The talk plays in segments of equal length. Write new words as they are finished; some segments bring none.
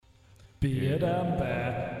Beard and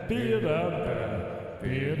Bear, Beard and Bear,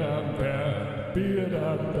 Beard and Bear, Beard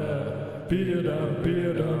and Bear, Beard and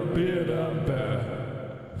Beard and Beard and Bear.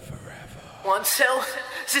 Forever. 1, 2,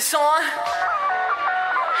 is this on?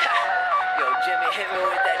 Yo, Jimmy, hit me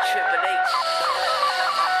with that Triple H.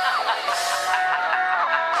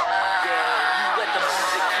 Yeah, you let the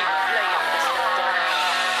music keep playing, Mr. Don.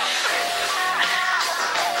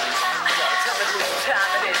 Yo, tell me whose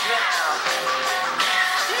time it is now.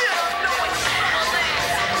 You don't know it's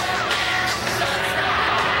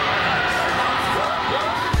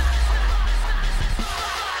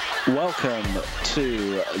Welcome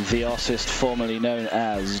to the artist formerly known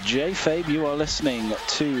as J-Fabe. You are listening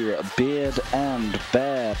to Beard and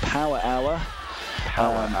Bear Power Hour.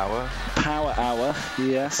 Power Hour,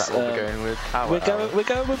 yes. Is that what we're going with? We're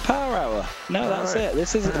going with Power Hour. No, that's it.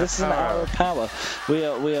 This is an hour of power. We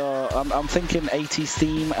are. I'm thinking 80s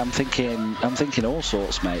theme. I'm thinking all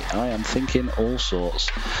sorts, mate. I am thinking all sorts.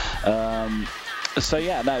 So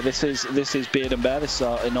yeah, no, this is Beard and Bear. This is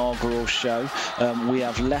our inaugural show. We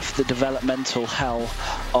have left the developmental hell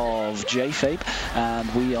of J-Fabe,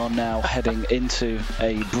 and we are now heading into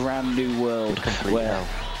a brand new world where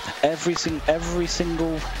every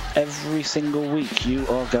single week you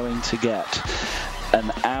are going to get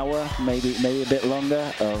an hour, maybe a bit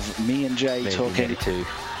longer, of me and Jay talking. Maybe 2.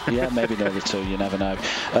 Yeah, maybe nearly 2, you never know.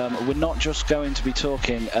 We're not just going to be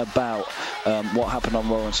talking about what happened on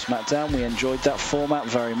Raw and SmackDown. We enjoyed that format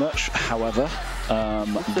very much. However,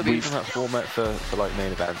 we've that format for like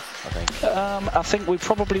main events, I think. I think we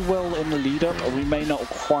probably will in the lead up. We may not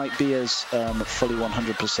quite be as fully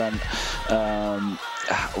 100%.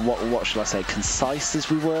 What should I say? Concise as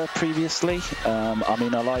we were previously. I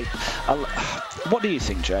mean, what do you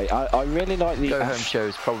think, Jay? I really like the go home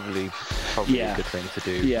shows. Probably a good thing to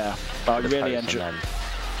do. Yeah, I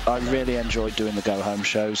really enjoyed doing the go home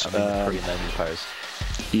shows. Pre and then post.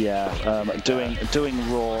 Yeah,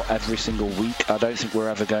 doing Raw every single week. I don't think we're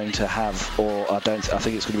ever going to have, I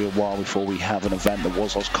think it's going to be a while before we have an event that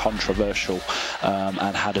was as controversial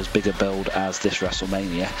and had as big a build as this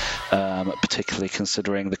WrestleMania, particularly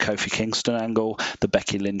considering the Kofi Kingston angle, the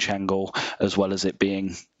Becky Lynch angle, as well as it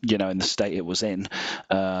being, in the state it was in.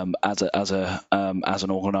 As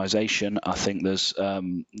an organisation, I think there's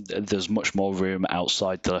much more room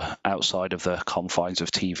outside of the confines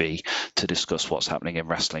of TV to discuss what's happening in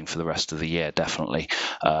wrestling for the rest of the year, definitely.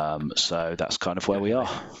 So that's kind of where we are.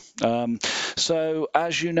 So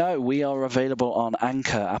as you know, we are available on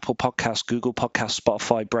Anchor, Apple Podcasts, Google Podcasts,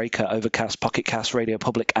 Spotify, Breaker, Overcast, Pocket Cast, Radio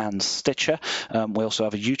Public, and Stitcher. We also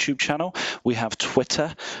have a YouTube channel. We have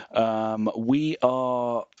Twitter.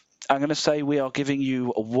 I'm going to say we are giving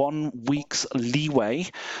you 1 week's leeway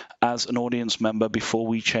as an audience member before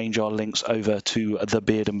we change our links over to the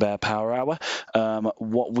Beard and Bear Power Hour.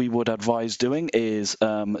 What we would advise doing is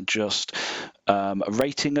just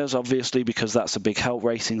rating us, obviously, because that's a big help.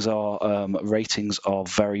 Ratings are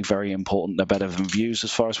very, very important. They're better than views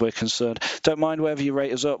as far as we're concerned. Don't mind whether you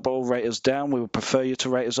rate us up or rate us down. We would prefer you to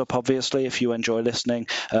rate us up, obviously, if you enjoy listening.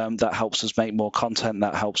 That helps us make more content.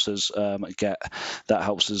 That helps us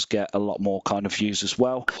get a lot more kind of views as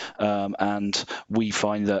well, and we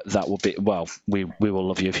find that will be, well, we will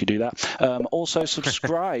love you if you do that. Also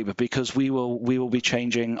subscribe, because we will be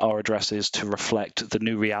changing our addresses to reflect the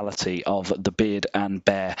new reality of the Beard and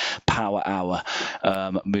Bear Power Hour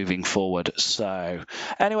moving forward. So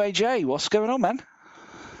anyway, Jay, what's going on, man?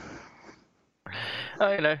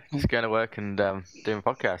 Oh, just going to work and doing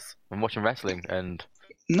podcasts and watching wrestling and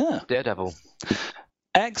Daredevil.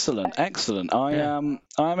 Excellent. I'm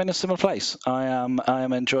in a similar place. I am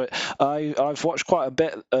enjoying. I've watched quite a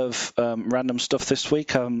bit of random stuff this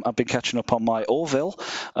week. I've been catching up on my Orville,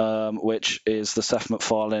 which is the Seth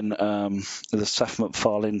MacFarlane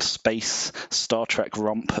space Star Trek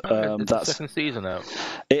romp. That's the second season out.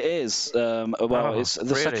 It is. It's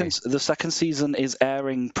the second season is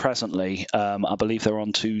airing presently. I believe they're on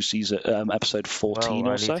episode 14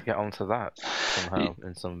 or so. I need to get onto that somehow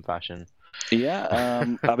in some fashion.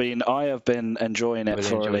 Yeah, I mean, I have been enjoying it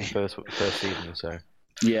thoroughly. First season, so.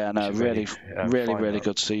 Yeah, no, really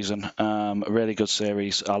good season. Really good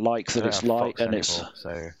series. I like that it's light and it's.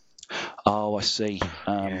 Oh, I see.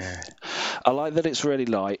 I like that it's really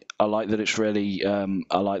light. I like that it's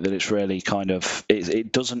really kind of.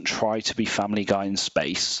 It doesn't try to be Family Guy in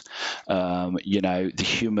space. The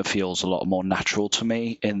humor feels a lot more natural to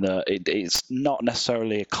me. It's not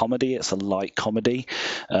necessarily a comedy. It's a light comedy,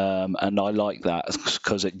 and I like that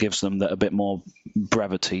because it gives them a bit more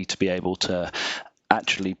brevity to be able to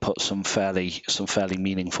actually put some fairly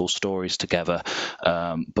meaningful stories together,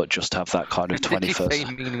 but just have that kind of 21st. Did you say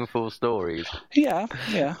meaningful stories? Yeah.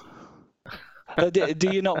 Do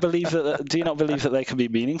you not believe that? Do you not believe that they can be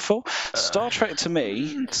meaningful? Star Trek to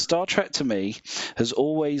me has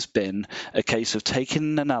always been a case of taking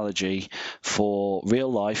an analogy for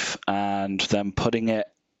real life and then putting it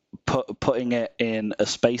in a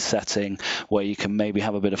space setting where you can maybe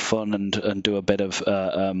have a bit of fun and do a bit of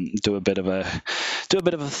a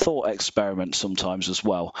thought experiment sometimes as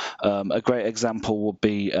well. A great example would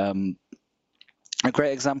be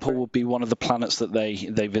one of the planets that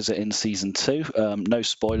they visit in season 2. No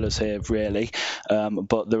spoilers here, really,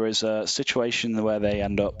 but there is a situation where they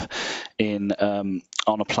end up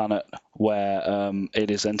on a planet where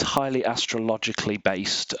it is entirely astrologically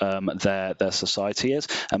based. Their society is,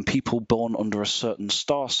 and people born under a certain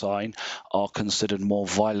star sign are considered more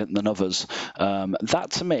violent than others. That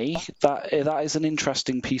to me, that is an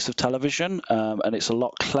interesting piece of television, and it's a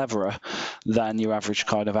lot cleverer than your average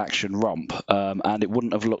kind of action romp. And it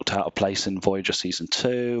wouldn't have looked out of place in Voyager season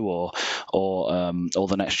 2 or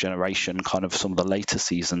the Next Generation, kind of some of the later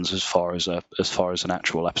seasons as far as an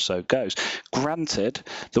actual episode goes. Granted,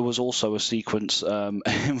 there was also a sequence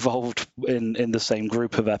involved in the same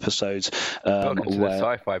group of episodes. Welcome to the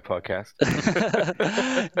Sci-Fi Podcast.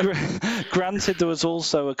 Granted, there was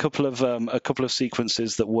also a couple of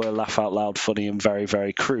sequences that were laugh out loud funny and very,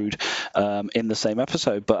 very crude in the same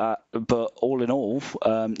episode. But all in all,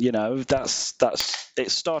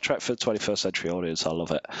 it's Star Trek for the 21st century audience. I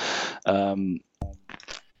love it.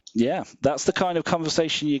 Yeah, that's the kind of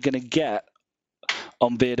conversation you're going to get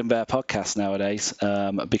on Beard and Bear podcast nowadays,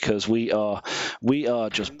 because we are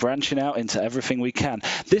just branching out into everything we can.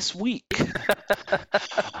 This week,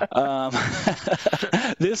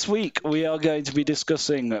 we are going to be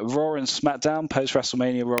discussing Raw and SmackDown, post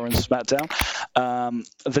WrestleMania Raw and SmackDown,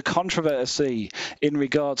 the controversy in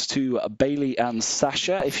regards to Bayley and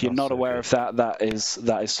Sasha. If you're not aware of that, that is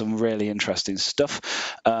some really interesting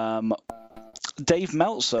stuff. Dave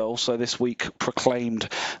Meltzer also this week proclaimed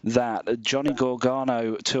that Johnny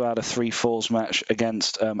Gargano 2 out of 3 falls match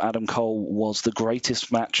against Adam Cole was the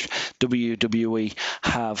greatest match WWE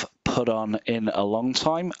have put on in a long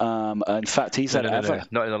time. In fact, he said ever.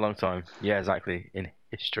 Not in a long time. Yeah, exactly. In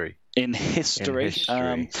history.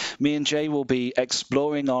 Me and Jay will be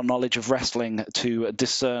exploring our knowledge of wrestling to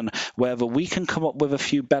discern whether we can come up with a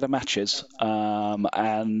few better matches,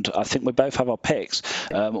 and I think we both have our picks.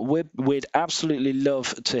 We'd absolutely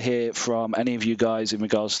love to hear from any of you guys in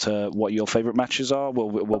regards to what your favorite matches are.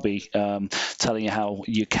 We'll be telling you how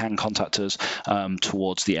you can contact us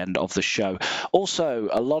towards the end of the show. Also,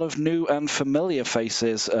 a lot of new and familiar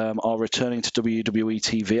faces are returning to WWE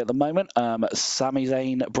TV at the moment. Sami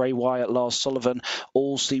Zayn, Bray Wyatt, Lars Sullivan,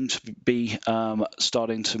 all seem to be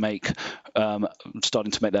starting to make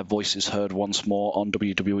their voices heard once more on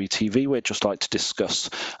WWE TV. We'd just like to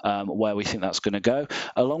discuss where we think that's going to go,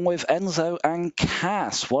 along with Enzo and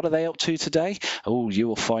Cass. What are they up to today? Oh, you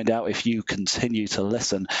will find out if you continue to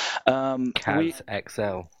listen. Cass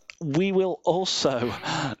XL. We will also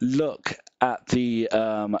look at the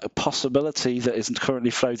possibility that is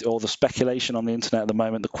currently floating, or the speculation on the internet at the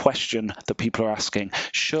moment, the question that people are asking: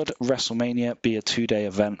 should WrestleMania be a 2-day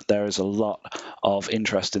event? There is a lot of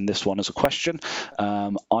interest in this one as a question.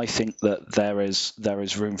 I think that there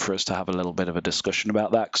is room for us to have a little bit of a discussion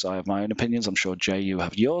about that, because I have my own opinions. I'm sure, Jay, you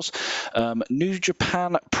have yours. New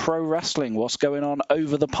Japan Pro Wrestling, what's going on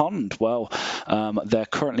over the pond? Well, they're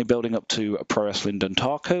currently building up to Pro Wrestling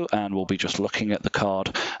Dontaku, and we'll be just looking at the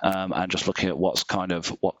card and just looking at what kind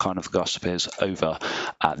of gossip is over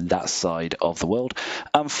at that side of the world.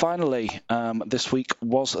 And finally, this week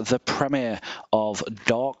was the premiere of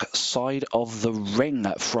Dark Side of the Ring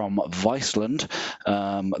from Viceland.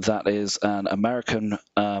 That is an American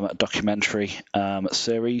documentary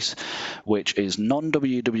series which is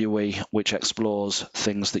non-WWE, which explores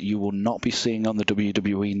things that you will not be seeing on the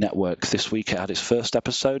WWE network. This week it had its first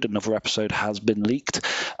episode. Another episode has been leaked.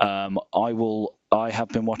 I have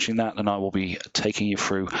been watching that, and I will be taking you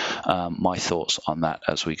through my thoughts on that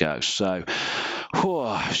as we go. So,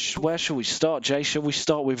 where should we start, Jay? Should we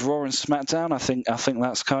start with Raw and SmackDown? I think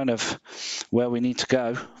that's kind of where we need to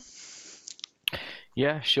go.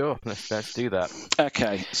 Yeah, sure. Let's do that.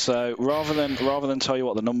 Okay, so rather than tell you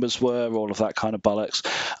what the numbers were, all of that kind of bollocks,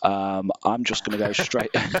 I'm just going to go straight.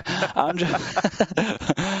 I'm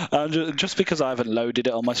just because I haven't loaded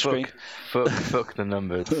it on my screen. Fuck the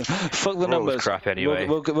numbers. Fuck the numbers. Crap anyway.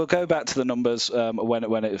 We'll go back to the numbers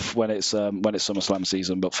when it's SummerSlam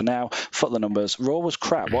season. But for now, fuck the numbers. Raw was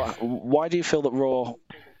crap. Why do you feel that Raw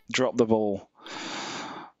dropped the ball?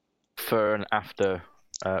 For and after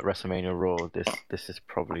WrestleMania Raw, this is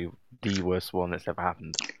probably the worst one that's ever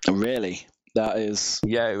happened. Really? That is.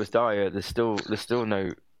 Yeah, it was dire. There's still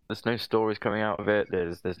no There's no stories coming out of it.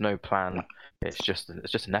 There's no plan. It's just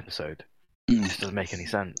an episode. It just doesn't make any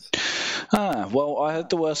sense. Well, I heard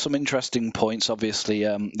there were some interesting points. Obviously,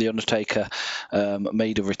 The Undertaker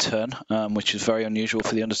made a return, which is very unusual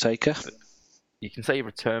for The Undertaker. You can say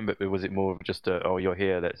return, but was it more of just oh, you're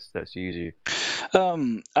here, let's use you?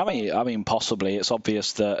 I mean, possibly. It's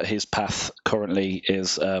obvious that his path currently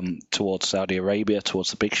is towards Saudi Arabia, towards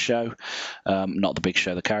the Big Show. Not the Big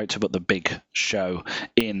Show, the character, but the Big Show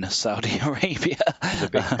in Saudi Arabia. The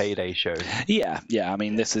big payday show. Yeah. I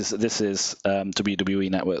mean, this is WWE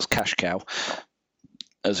Network's cash cow,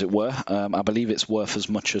 as it were. I believe it's worth as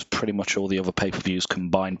much as pretty much all the other pay-per-views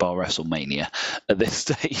combined bar WrestleMania at this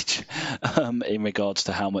stage, in regards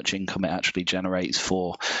to how much income it actually generates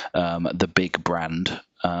for the big brand.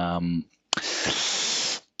 The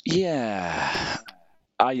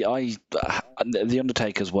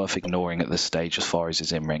Undertaker's worth ignoring at this stage as far as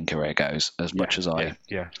his in-ring career goes. There's no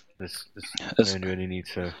really need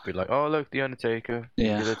to be like, oh look, The Undertaker,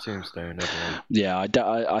 the tombstone. Everyone. Yeah, I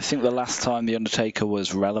think the last time The Undertaker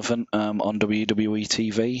was relevant on WWE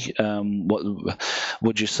TV, what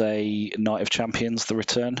would you say? Night of Champions: The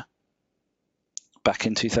Return, back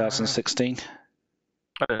in 2016.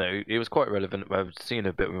 I don't know. It was quite relevant. I've seen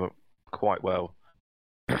a bit quite well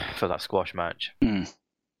for that squash match.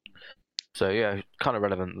 So yeah, kind of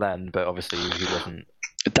relevant then, but obviously he wasn't.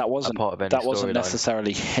 That wasn't part of any That wasn't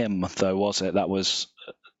necessarily him, though, was it? That was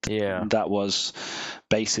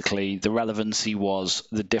basically the relevancy was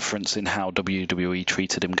the difference in how WWE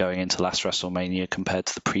treated him going into last WrestleMania compared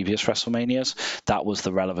to the previous WrestleManias. That was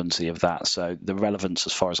the relevancy of that. So the relevance,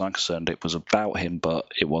 as far as I'm concerned, it was about him, but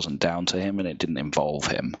it wasn't down to him, and it didn't involve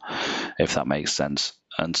him, if that makes sense.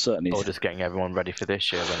 And certainly, or just getting everyone ready for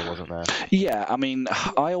this year when he wasn't there. Yeah, I mean,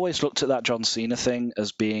 I always looked at that John Cena thing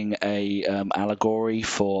as being a allegory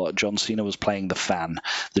for John Cena was playing the fan,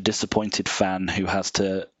 the disappointed fan who has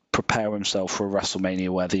to prepare himself for a WrestleMania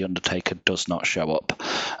where The Undertaker does not show up.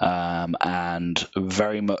 And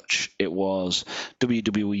very much it was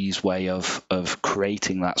WWE's way of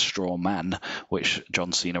creating that straw man, which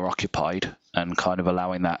John Cena occupied, and kind of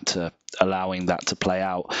allowing that to play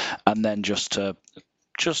out, and then just to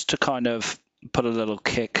kind of put a little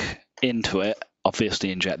kick into it,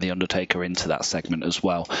 obviously inject The Undertaker into that segment as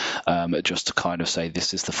well, just to kind of say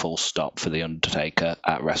this is the full stop for The Undertaker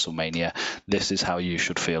at WrestleMania. This is how you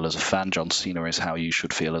should feel as a fan. John Cena is how you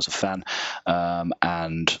should feel as a fan.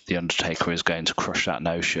 And The Undertaker is going to crush that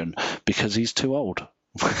notion because he's too old.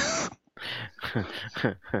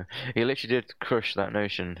 He literally did crush that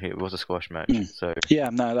notion. It was a squash match, so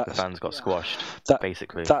the fans got squashed.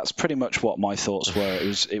 Basically, that's pretty much what my thoughts were.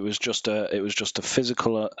 It was just a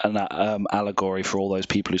physical allegory for all those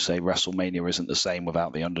people who say WrestleMania isn't the same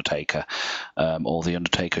without The Undertaker, or The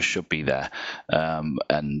Undertaker should be there,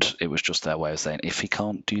 and it was just their way of saying if he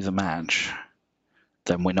can't do the match,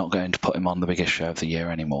 then we're not going to put him on the biggest show of the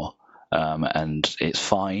year anymore. And it's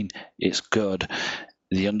fine, it's good.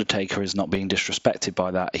 The Undertaker is not being disrespected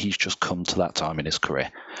by that. He's just come to that time in his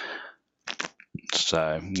career.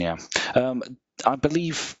 So, yeah. I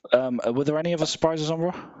believe, were there any other surprises on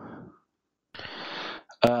Raw?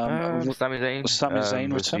 Sami Zayn. Sami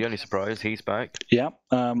Zayn was the only surprise. He's back. Yeah.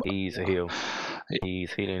 He's a heel.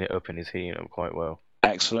 He's healing it up, and he's healing it up quite well.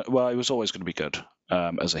 Excellent. Well, he was always going to be good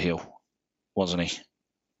as a heel, wasn't he?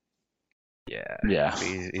 Yeah.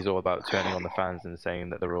 He's all about turning on the fans and saying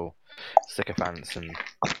that they're all sycophants and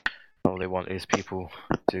all they want is people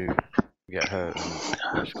to get hurt and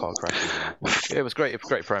watch car crashes. It was great. It was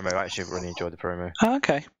a great promo. I actually really enjoyed the promo.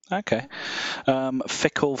 Okay.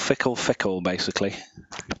 Fickle, basically.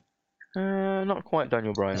 Not quite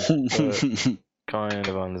Daniel Bryan, but kind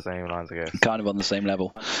of on the same lines, I guess. Kind of on the same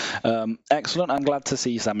level. Excellent. I'm glad to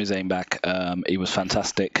see Sami Zayn back. He was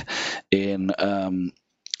fantastic in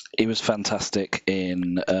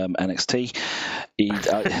NXT. I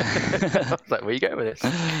was like, where are you going with this?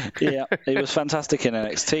 Yeah, he was fantastic in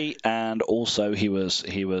NXT, and also he was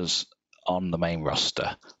on the main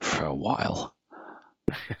roster for a while.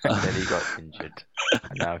 And then he got injured,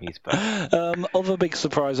 and now he's back. Other big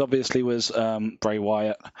surprise, obviously, was Bray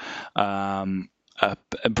Wyatt.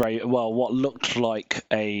 What looked like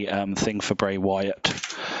a thing for Bray Wyatt.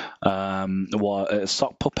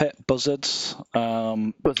 Sock puppet buzzards.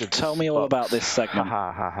 Tell me all about this segment.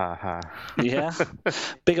 Yeah,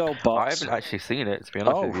 big old box. I haven't actually seen it, to be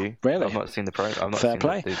honest with you. Really? I've not seen the promo. I've not Fair seen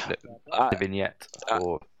play. The vignette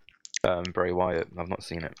for Bray Wyatt. I've not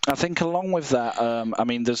seen it. I think along with that, I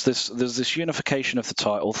mean, there's this unification of the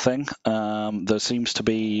title thing. There seems to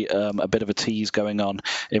be a bit of a tease going on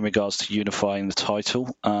in regards to unifying the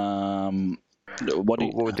title. What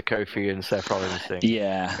with the Kofi and Seth Rollins thing?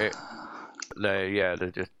 Yeah.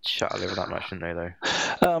 They just shut over that match, didn't they?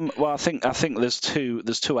 Though. Well, I think there's two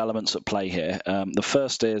elements at play here. The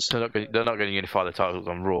first is they're not going to unify the titles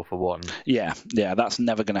on Raw for one. Yeah, that's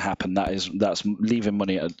never going to happen. That's leaving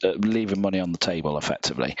money on the table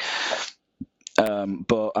effectively.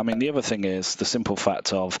 But I mean, the other thing is the simple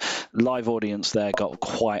fact of live audience there got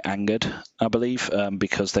quite angered, I believe,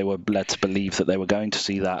 because they were led to believe that they were going to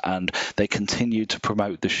see that, and they continued to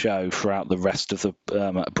promote the show throughout the rest of the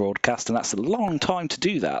broadcast, and that's a long time to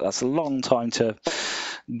do that. That's a long time to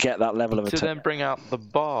get that level of attention. To then bring out the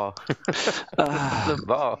bar. The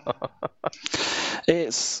bar.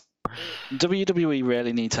 It's... WWE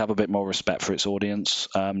really need to have a bit more respect for its audience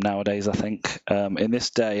nowadays, I think. In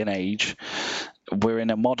this day and age, we're in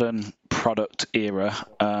a modern product era,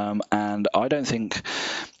 and I don't think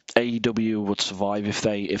AEW would survive if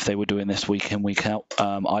they were doing this week in, week out.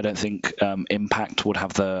 I don't think Impact would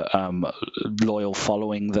have the loyal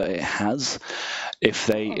following that it has if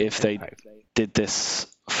they did this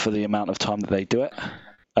for the amount of time that they do it.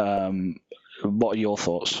 What are your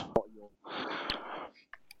thoughts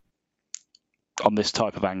on this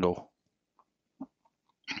type of angle?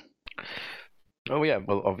 Oh yeah,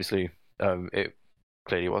 well obviously it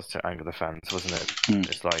clearly was to anger the fans, wasn't it?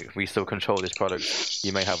 It's like, we still control this product.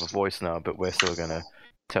 You may have a voice now, but we're still going to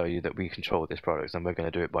tell you that we control this product, and we're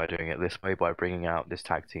going to do it by doing it this way, by bringing out this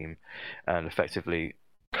tag team and effectively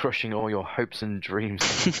crushing all your hopes and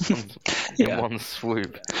dreams in one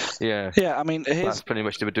swoop. Yeah, I mean, that's pretty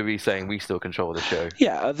much WWE saying we still control the show.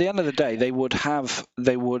 Yeah, at the end of the day, they would have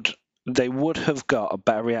got a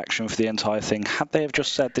better reaction for the entire thing had they have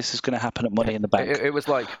just said this is going to happen at Money in the Bank. It was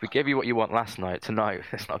like, we gave you what you want last night. Tonight,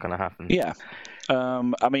 it's not going to happen. Yeah.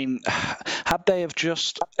 I mean, had they have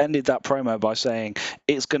just ended that promo by saying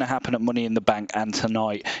it's going to happen at Money in the Bank, and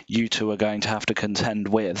tonight you two are going to have to contend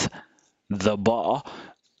with the Bar,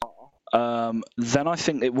 then I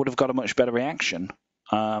think it would have got a much better reaction.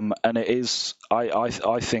 And it is,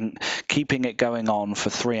 I think, keeping it going on for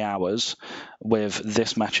 3 hours with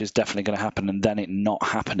this match is definitely going to happen, and then it not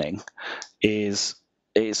happening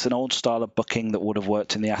it's an old style of booking that would have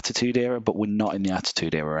worked in the Attitude Era, but we're not in the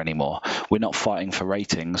Attitude Era anymore. We're not fighting for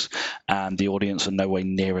ratings, and the audience are nowhere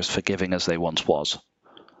near as forgiving as they once was.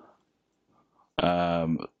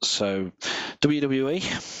 So, WWE.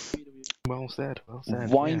 Well said.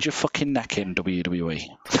 Wind your fucking neck in, WWE.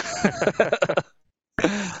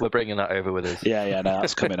 We're bringing that over with us. Yeah, no,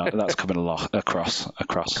 that's coming across.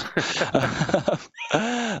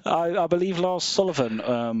 I believe Lars Sullivan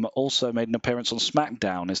also made an appearance on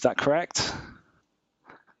SmackDown. Is that correct?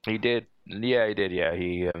 He did. Yeah, he did. Yeah,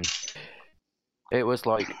 it was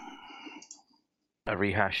like a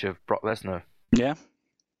rehash of Brock Lesnar. Yeah.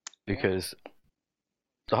 Because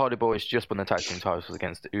the Hardy Boys just won the tag team titles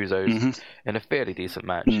against the Usos in a fairly decent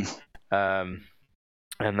match.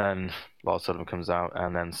 And then Lars Sullivan comes out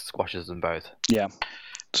and then squashes them both. Yeah.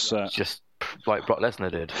 So, just like Brock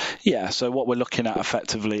Lesnar did. Yeah, so what we're looking at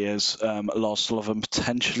effectively is Lars Sullivan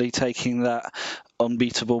potentially taking that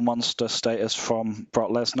unbeatable monster status from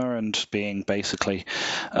Brock Lesnar and being basically...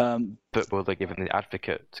 but will they give him the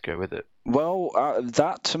Advocate to go with it? Well,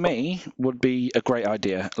 that to me would be a great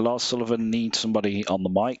idea. Lars Sullivan needs somebody on the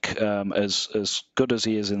mic. As good as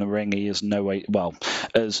he is in the ring, he is no way... Well,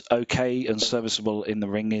 as okay and serviceable in the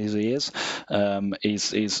ring as he is,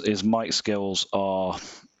 his mic skills are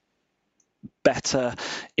better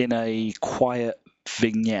in a quiet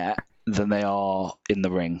vignette than they are in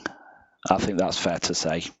the ring. I think that's fair to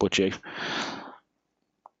say, would you?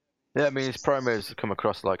 Yeah, I mean, his promos come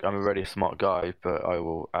across like, I'm a really smart guy, but I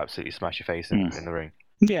will absolutely smash your face in the ring.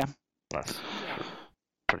 Yeah. That's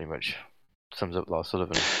pretty much sums up Lars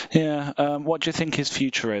Sullivan. Yeah. What do you think his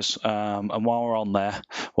future is? And while we're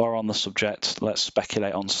on the subject, let's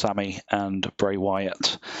speculate on Sammy and Bray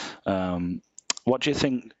Wyatt. What do you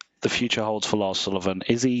think the future holds for Lars Sullivan?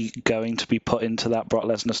 Is he going to be put into that Brock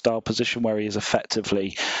Lesnar style position where he is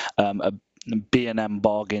effectively a B&M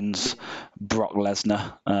Bargains Brock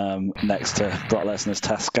Lesnar next to Brock Lesnar's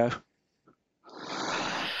Tesco?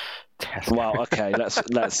 Well, okay,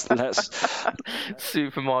 let's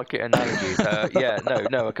supermarket analogies.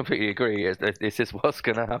 No, I completely agree. This is what's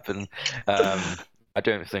going to happen. I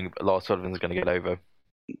don't think Lars Sullivan's going to get over.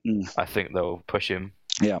 I think they'll push him.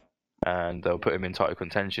 Yeah. And they'll put him in title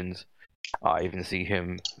contentions. I even see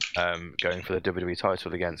him going for the WWE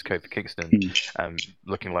title against Kofi Kingston,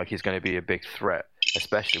 looking like he's going to be a big threat,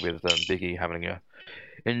 especially with Big E having an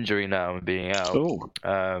injury now and being out.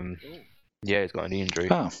 Yeah, he's got an injury.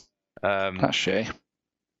 Oh, that's shitty.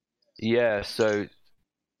 Yeah, so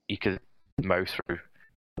he could mow through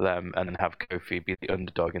them and have Kofi be the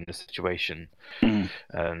underdog in the situation,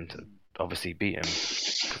 and obviously beat him,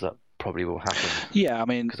 because that probably will happen. Yeah, I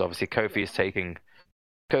mean, because obviously Kofi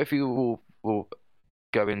will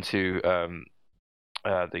go into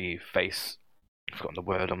the face. I've forgotten the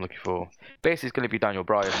word I'm looking for. Basically, it's going to be Daniel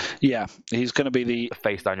Bryan. Yeah, he's going to be the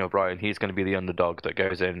face Daniel Bryan. He's going to be the underdog that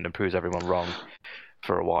goes in and proves everyone wrong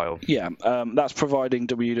for a while. Yeah, that's providing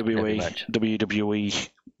WWE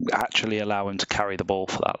actually allow him to carry the ball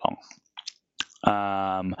for that long.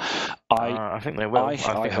 I think they will. I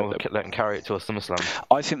think they'll let him carry it to a SummerSlam.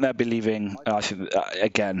 I think they're believing. I think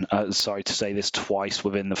again. Sorry to say this twice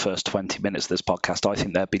within the first 20 minutes of this podcast. I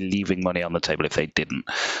think they're leaving money on the table if they didn't.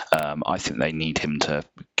 I think they need him to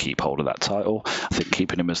keep hold of that title. I think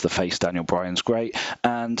keeping him as the face Daniel Bryan's great,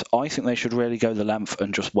 and I think they should really go the length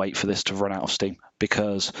and just wait for this to run out of steam,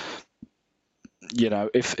 because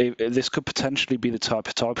if this could potentially be the type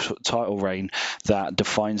of title reign that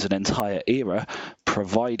defines an entire era,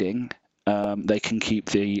 providing they can keep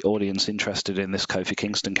the audience interested in this Kofi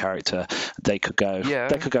Kingston character. They could go. Yeah,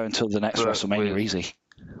 they could go until the next WrestleMania easy.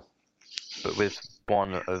 But with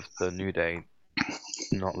one of the New Day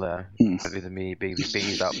not there, maybe the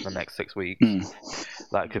BBB's out for the next 6 weeks,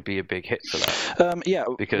 that could be a big hit for that.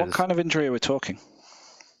 Because what kind of injury are we talking?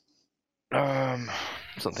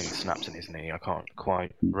 Something snapped in his knee. I can't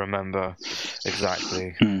quite remember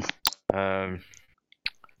exactly. I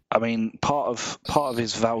mean, part of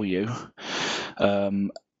his value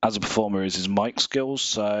as a performer is his mic skills.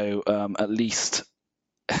 So at least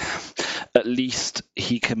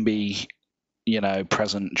he can be,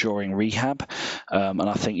 present during rehab. And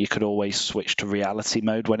I think you could always switch to reality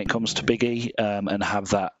mode when it comes to Big E, and have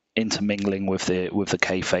that intermingling with the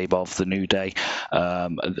kayfabe of the New Day.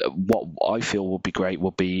 What I feel would be great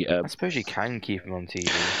would be. I suppose you can keep him on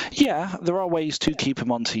TV. Yeah, there are ways to keep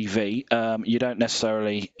him on TV. You don't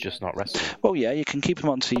necessarily just not wrestling. Well, yeah, you can keep him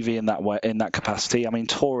on TV in that way, in that capacity. I mean,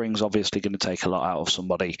 touring's obviously going to take a lot out of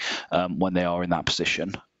somebody when they are in that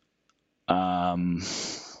position.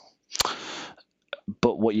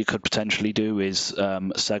 But what you could potentially do is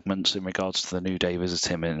segments in regards to the New Day visit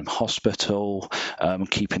him in hospital,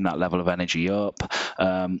 keeping that level of energy up.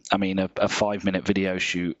 I mean, a 5-minute video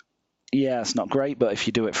shoot, yeah, it's not great, but if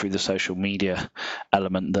you do it through the social media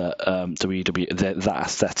element, that that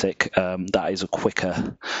aesthetic, that is a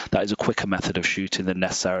quicker method of shooting than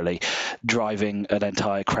necessarily driving an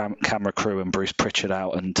entire camera crew and Bruce Pritchard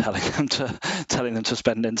out and telling them to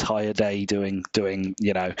spend an entire day doing 2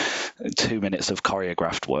 minutes of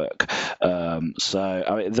choreographed work. So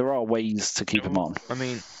I mean, there are ways to keep him on. I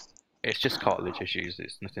mean, it's just cartilage issues.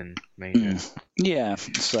 It's nothing major. Yeah,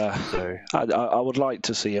 so I would like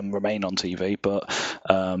to see him remain on TV, but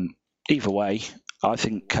either way, I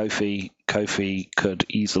think Kofi could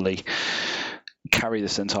easily carry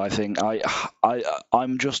this entire thing.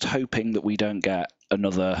 I'm just hoping that we don't get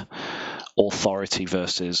another Authority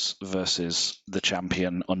versus the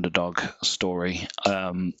champion underdog story.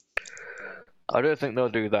 I don't think they'll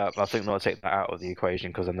do that. I think they'll take that out of the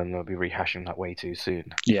equation, because then they'll be rehashing that way too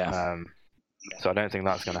soon. Yeah. So I don't think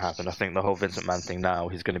that's going to happen. I think the whole Vince McMahon thing now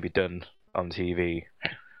is going to be done on TV,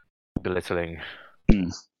 belittling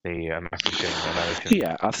the American.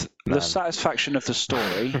 Yeah, the satisfaction of the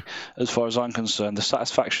story, as far as I'm concerned, the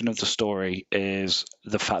satisfaction of the story is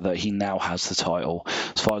the fact that he now has the title.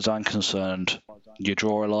 As far as I'm concerned, you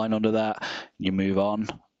draw a line under that, you move on.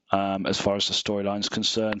 As far as the storyline's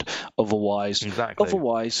concerned, otherwise,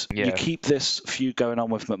 you keep this feud going on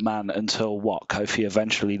with McMahon until Kofi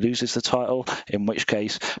eventually loses the title. In which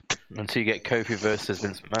case, until you get Kofi versus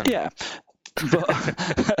Vince McMahon. Yeah, but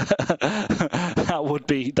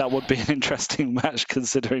that would be an interesting match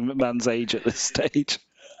considering McMahon's age at this stage.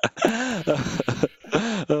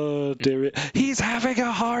 Oh dear! He's having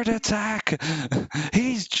a heart attack.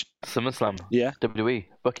 He's SummerSlam. Yeah. WWE.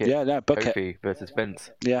 Book it. Yeah, no, book it. Kofi versus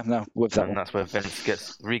Vince. Yeah, no, with that. And that's where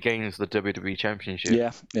Vince regains the WWE Championship.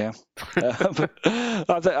 Yeah.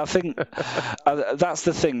 I think that's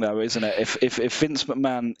the thing, though, isn't it? If Vince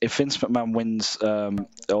McMahon wins,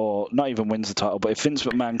 or not even wins the title, but if Vince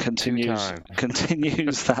McMahon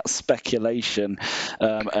continues that speculation,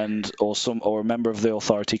 or a member of the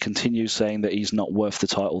Authority continues saying that he's not worth the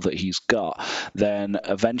title that he's got, then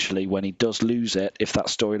eventually, when he does lose it, if that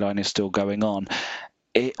storyline is still going on,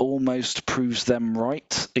 it almost proves them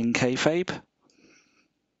right in kayfabe.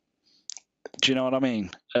 Do you know what I mean?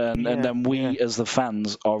 And then we, as the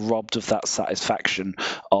fans, are robbed of that satisfaction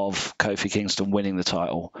of Kofi Kingston winning the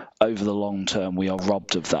title. Over the long term, we are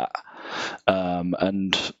robbed of that.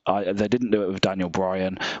 They didn't do it with Daniel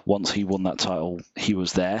Bryan. Once he won that title, he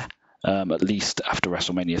was there. at least after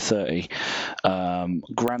WrestleMania 30.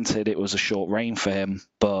 Granted, it was a short reign for him,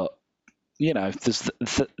 but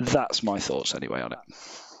that's my thoughts anyway on it.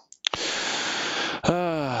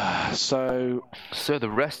 So the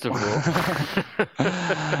rest of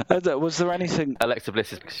Raw. Was there anything? Alexa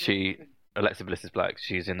Bliss is black.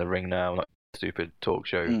 She's in the ring now. Like stupid talk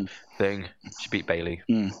show thing. She beat Bayley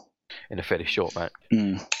in a fairly short match.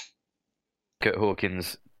 Kurt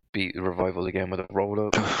Hawkins beat the Revival again with a roll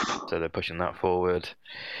up, so they're pushing that forward.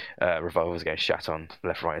 Revival's getting shat on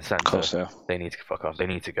left, right, and centre. Of course, so. They need to fuck off. They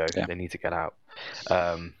need to go. Yeah. They need to get out.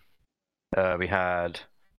 We had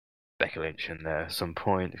Becky Lynch in there at some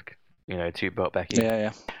point. 2-belt Becky.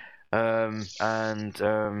 Yeah. And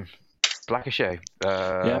Blackachet.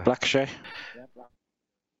 Blackachet.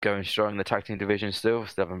 Going strong in the tag team division still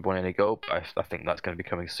haven't won any gold. But I think that's going to be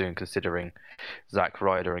coming soon, considering Zack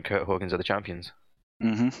Ryder and Kurt Hawkins are the champions.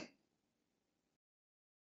 Mm-hmm.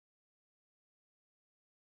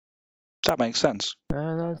 That makes sense.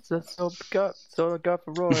 That's all I got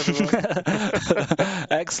for Raw, everyone.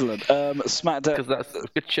 Excellent. SmackDown. Because that's a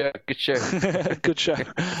good show. Good show.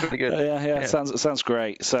 Pretty good. Yeah. Sounds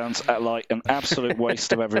great. Sounds like an absolute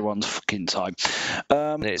waste of everyone's fucking time.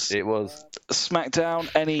 It was. SmackDown.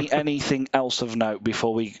 Anything else of note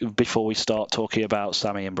before we start talking about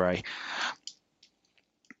Sami and Bray?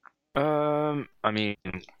 I mean,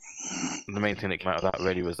 the main thing that came out of that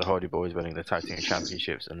really was the Hardy Boys winning the tag team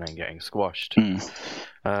championships and then getting squashed.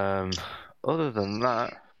 Other than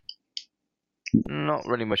that, not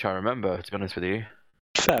really much I remember, to be honest with you.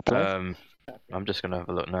 Fair play. I'm just gonna have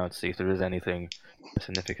a look now to see if there is anything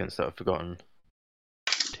significant that I've forgotten.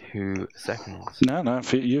 2 seconds. No,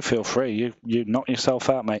 you feel free. You knock yourself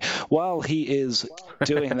out, mate. While he is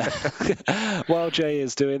doing that, while Jay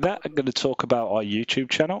is doing that, I'm going to talk about our YouTube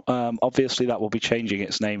channel. Obviously, that will be changing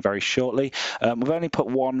its name very shortly. We've only put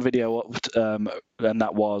one video up, and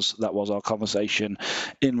that was our conversation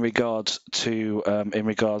in regards to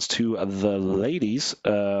the ladies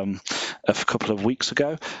a couple of weeks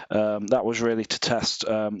ago. That was really to test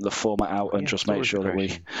the format out and just make sure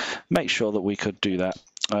that we could do that.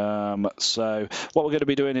 So what we're going to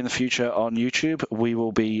be doing in the future on YouTube, we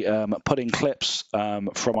will be putting clips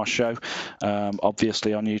from our show,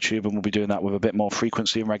 obviously on YouTube, and we'll be doing that with a bit more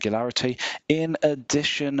frequency and regularity. In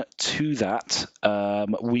addition to that,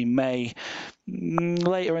 we may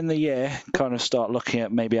later in the year kind of start looking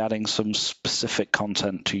at maybe adding some specific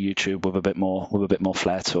content to YouTube with a bit more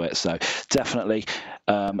flair to it. So definitely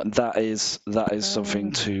that is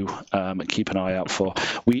something to keep an eye out for.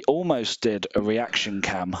 We almost did a reaction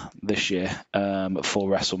cam this year for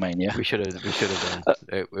WrestleMania. We should have done.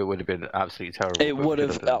 It would have been absolutely terrible. It would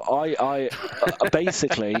have. I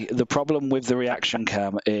basically the problem with the reaction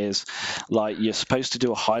cam is like you're supposed to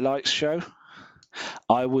do a highlights show.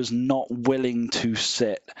 I was not willing to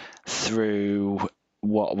sit through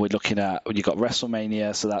what we're looking at. You've got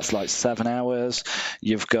WrestleMania, so that's like 7 hours.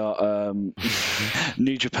 You've got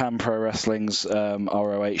New Japan Pro Wrestling's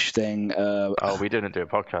ROH thing. We didn't do a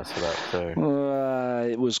podcast for that, so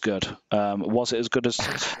it was good. Was it as good as?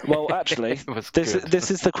 Well, actually,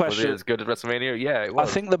 this is the question. Was it as good as WrestleMania? Yeah, it was.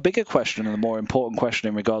 I think the bigger question and the more important question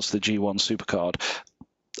in regards to the G1 Supercard.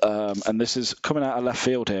 And this is coming out of left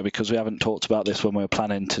field here because we haven't talked about this when we were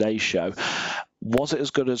planning today's show. Was it as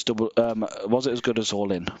good as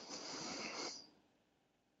All In?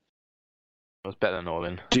 It was better than All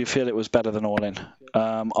In. Do you feel it was better than All In?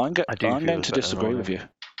 I'm going to disagree with you.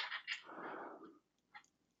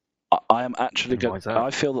 I am actually going. I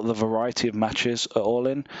feel that the variety of matches at All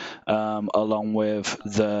In, along with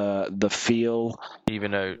the feel, even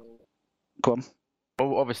though, go on.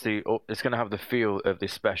 Well, obviously, it's going to have the feel of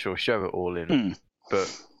this special show at All In, but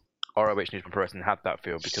ROH New Japan Pro Wrestling had that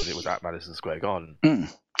feel because it was at Madison Square Garden.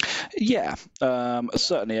 Yeah,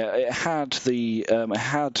 certainly it had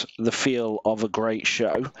the feel of a great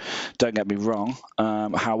show. Don't get me wrong.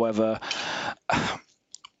 However,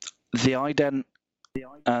 the ident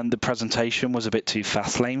and the presentation was a bit too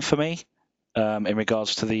fast lane for me in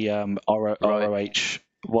regards to the ROH.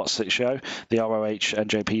 What's it show? The ROH and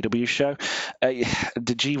JPW show. The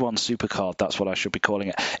G1 Supercard, that's what I should be calling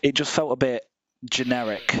it. It just felt a bit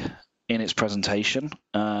generic in its presentation.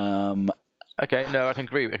 Okay, no, I can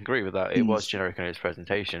agree with that. It was generic in its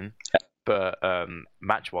presentation, but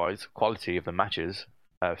match-wise, quality of the matches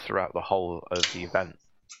throughout the whole of the event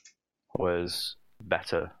was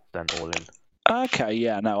better than All In. Okay,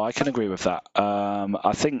 yeah, no, I can agree with that.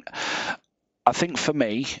 I think I think for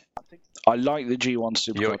me, I like the G1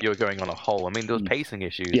 Supercard. You're going on a whole. I mean, there was pacing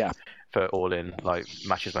issues. Yeah. For All In, like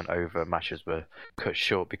matches went over, matches were cut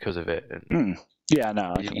short because of it. And Yeah,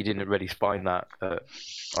 no. you didn't really find that at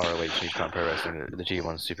ROH New Japan Pro Wrestling, the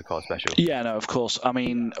G1 Supercard special. Yeah, no, of course. I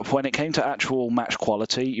mean, when it came to actual match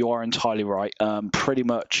quality, you are entirely right. Pretty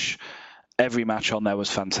much every match on there was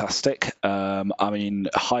fantastic. I mean,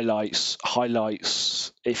 highlights.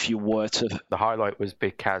 If you were to, the highlight was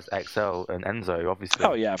Big Kaz XL and Enzo, obviously.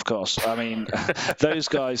 Oh yeah, of course. I mean, those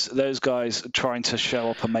guys trying to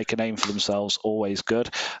show up and make a name for themselves, always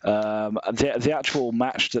good. The actual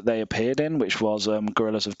match that they appeared in, which was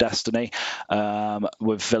Guerrillas of Destiny,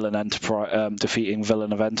 with defeating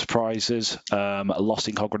Villain of Enterprises, Los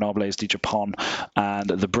Ingobernables de Japón, and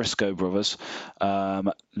the Briscoe brothers.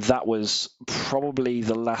 That was probably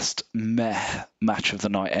the last meh match of the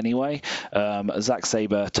night anyway. Zack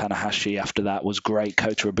Sabre, Tanahashi after that was great.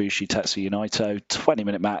 Kota Ibushi, Tetsuya Naito,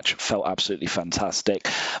 20-minute match, felt absolutely fantastic.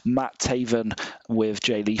 Matt Taven with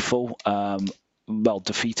Jay Lethal,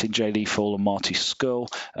 defeating Jay Lethal and Marty Scurll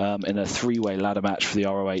in a 3-way ladder match for the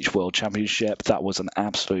ROH World Championship. That was an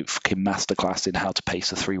absolute fucking masterclass in how to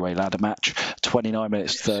pace a 3-way ladder match. 29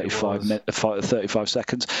 minutes, 35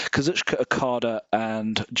 seconds. Kazuchika Okada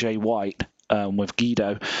and Jay White with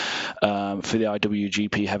Guido for the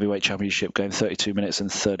IWGP Heavyweight Championship, going 32 minutes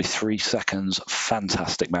and 33 seconds.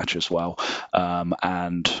 Fantastic match as well.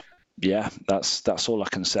 And yeah, that's all I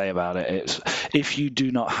can say about it. It's, if you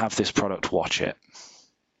do not have this product, watch it.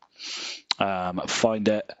 Find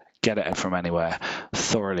it, get it from anywhere.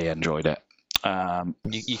 Thoroughly enjoyed it.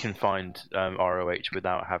 You can find ROH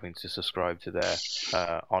without having to subscribe to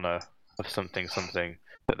their honor of something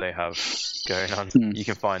that they have going on. You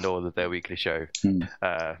can find all of their weekly show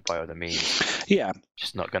by other means. Yeah,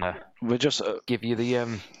 just not gonna. We're just give you the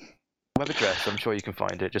web address. I'm sure you can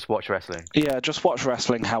find it. Just watch wrestling. Yeah, just watch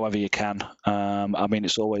wrestling however you can. I mean,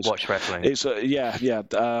 it's always watch wrestling. It's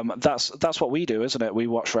that's what we do, isn't it? We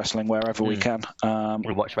watch wrestling wherever we can.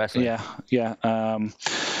 We watch wrestling. Yeah.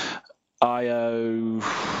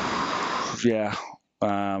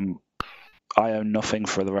 I own nothing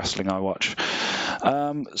for the wrestling I watch.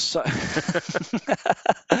 So,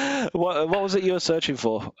 what was it you were searching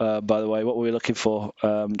for? By the way, what were we looking for?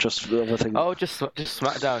 Just other things. Oh, just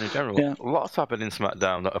SmackDown in general. Yeah. Lots happened in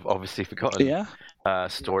SmackDown that I've obviously forgotten. Yeah.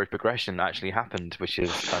 Story progression actually happened, which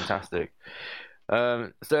is fantastic.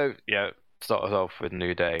 So yeah, started off with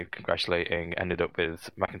New Day congratulating. Ended up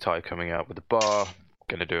with McIntyre coming out with the bar,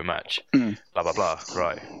 gonna do a match. Blah blah blah.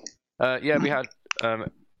 Right. We had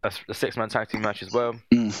a 6-man tag team match as well.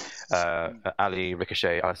 Ali,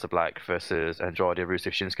 Ricochet, Aleister Black versus Andrade,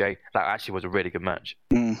 Rusev, Shinsuke. That actually was a really good match.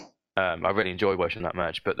 I really enjoyed watching that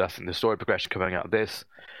match, but that's the story progression coming out of this.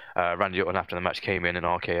 Randy Orton after the match came in and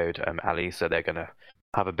RKO'd Ali, so they're going to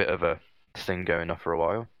have a bit of a thing going on for a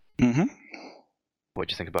while. What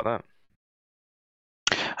do you think about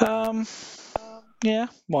that? Yeah,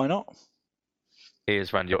 why not?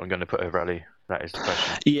 Is Randy Orton going to put over Ali? That is the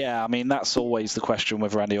question. Yeah, I mean, that's always the question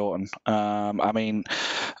with Randy Orton. I mean,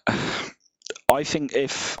 I think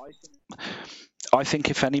if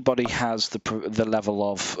anybody has the level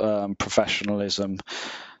of professionalism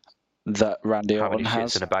that Randy Orton has. How many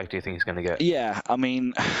shits in a bag do you think he's going to get? Yeah, I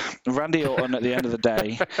mean, Randy Orton at the end of the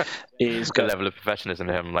day is the level of professionalism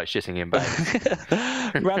in him, like shitting in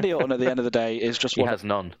bags. Randy Orton at the end of the day is just he has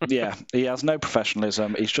none. Yeah, he has no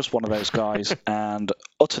professionalism. He's just one of those guys, and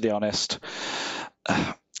utterly honest.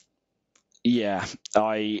 Yeah,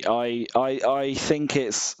 I think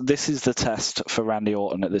this is the test for Randy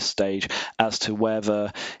Orton at this stage as to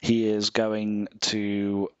whether he is going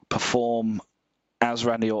to perform as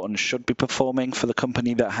Randy Orton should be performing for the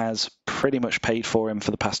company that has pretty much paid for him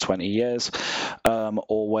for the past 20 years,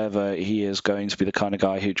 or whether he is going to be the kind of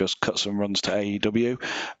guy who just cuts and runs to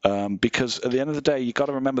AEW. Because at the end of the day, you've got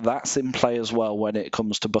to remember that's in play as well when it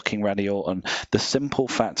comes to booking Randy Orton. The simple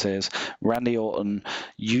fact is, Randy Orton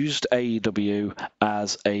used AEW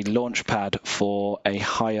as a launch pad for a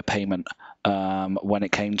higher payment when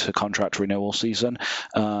it came to contract renewal season.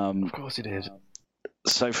 Of course he did.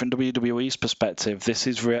 So from WWE's perspective, this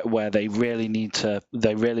is where they really need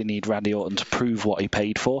Randy Orton to prove what he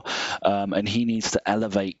paid for, and he needs to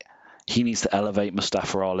elevate. He needs to elevate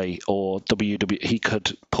Mustafa Ali, or WWE. He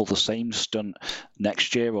could pull the same stunt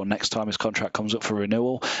next year or next time his contract comes up for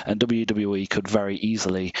renewal, and WWE could very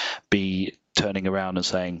easily be turning around and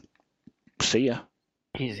saying, "See ya."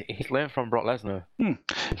 He's learned from Brock Lesnar.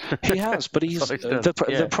 He has, but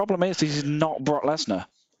the problem is he's not Brock Lesnar.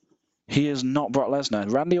 He is not Brock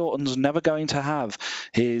Lesnar. Randy Orton's never going to have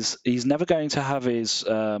his. He's never going to have his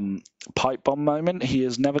pipe bomb moment. He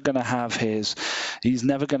is never going to have his. He's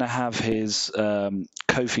never going to have his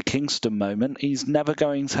Kofi Kingston moment. He's never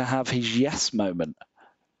going to have his yes moment,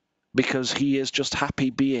 because he is just happy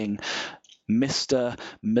being Mr.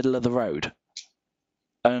 Middle of the Road.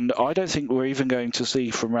 And I don't think we're even going to see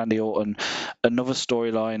from Randy Orton another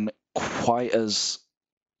storyline quite as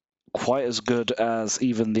good as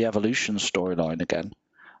even the Evolution storyline again.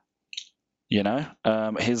 You know,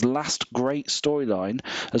 his last great storyline,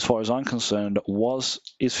 as far as I'm concerned, was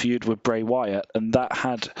his feud with Bray Wyatt, and that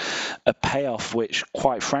had a payoff which,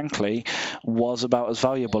 quite frankly, was about as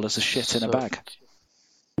valuable as a shit in a bag.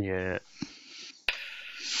 Yeah.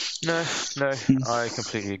 No, I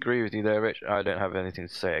completely agree with you there, Rich. I don't have anything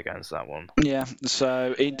to say against that one. Yeah,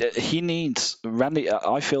 so he needs Randy.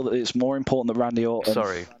 I feel that it's more important that Randy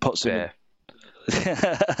Orton puts him.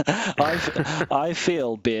 I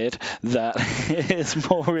feel, Beard, that it's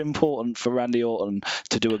more important for Randy Orton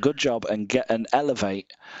to do a good job and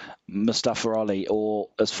elevate Mustafa Ali. Or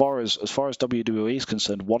as far as WWE is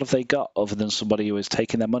concerned, what have they got other than somebody who is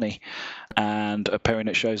taking their money and appearing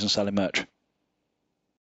at shows and selling merch?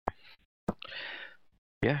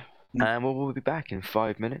 Yeah, and we'll be back in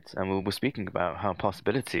 5 minutes, and we'll be speaking about how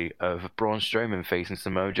possibility of Braun Strowman facing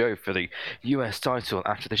Samoa Joe for the US title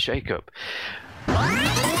after the shakeup.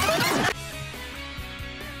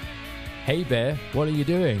 Hey Bear, what are you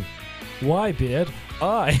doing? Why, Beard?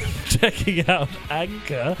 I'm checking out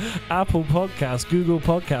Anchor, Apple Podcasts, Google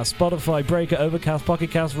Podcasts, Spotify, Breaker, Overcast, Pocket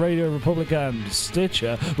Cast, Radio Republic, and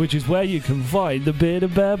Stitcher, which is where you can find the Beard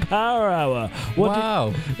and Bear Power Hour.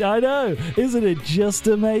 Wow. I know. Isn't it just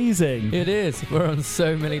amazing? It is. We're on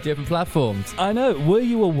so many different platforms. I know. Were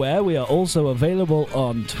you aware we are also available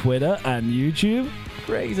on Twitter and YouTube?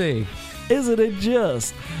 Crazy. Isn't it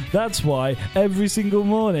just? That's why every single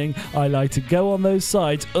morning I like to go on those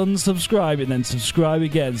sites, unsubscribe, and then subscribe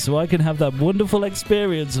again, so I can have that wonderful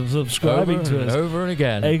experience of subscribing to us. Over and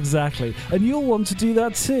again. Exactly. And you'll want to do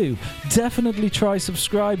that too. Definitely try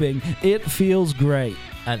subscribing. It feels great.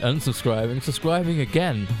 And unsubscribing, subscribing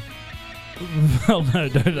again. Well, no,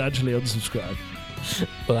 don't actually unsubscribe.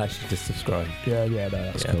 Well, actually, just subscribe. Yeah, no,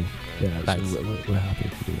 that's cool. Yeah, thanks. So we're happy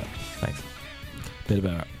if you do that. Thanks. Bit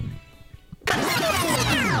about it.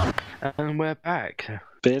 And we're back.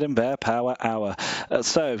 Beard and Bear Power Hour.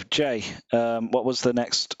 So, Jay, what was the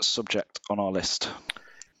next subject on our list?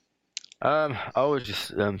 I was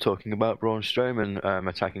just talking about Braun Strowman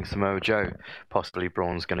attacking Samoa Joe. Possibly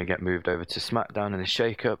Braun's going to get moved over to SmackDown in a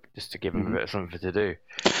shake-up, just to give him a bit of something to do.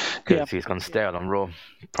 Because he's gone stale on Raw.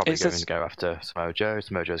 Probably going to go after Samoa Joe.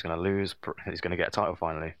 Samoa Joe's going to lose. He's going to get a title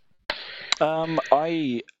finally.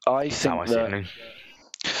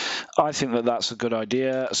 I think that that's a good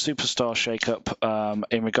idea. A superstar shake-up.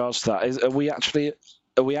 In regards to that, are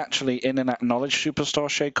we actually in an acknowledged superstar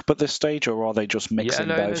shake-up at this stage, or are they just mixing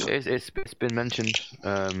both? It's been mentioned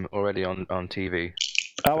already on TV.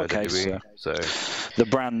 Oh, okay. So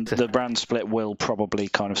the brand split will probably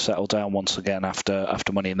kind of settle down once again after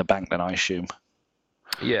Money in the Bank, then, I assume.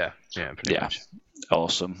 Yeah, pretty much.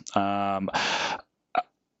 Awesome.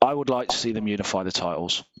 I would like to see them unify the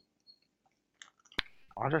titles.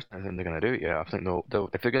 I just don't think they're going to do it yet. I think they'll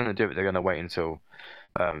if they're going to do it, they're going to wait until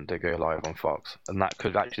they go live on Fox, and that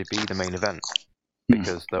could actually be the main event,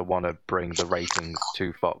 because they'll want to bring the ratings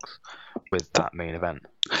to Fox with that main event.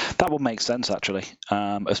 That would make sense, actually,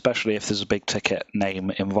 especially if there's a big ticket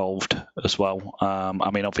name involved as well.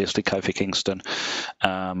 I mean, obviously Kofi Kingston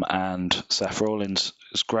and Seth Rollins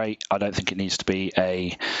is great. I don't think it needs to be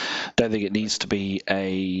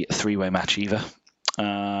a three-way match either.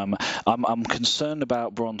 I'm concerned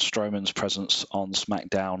about Braun Strowman's presence on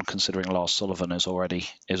SmackDown, considering Lars Sullivan is already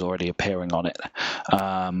appearing on it.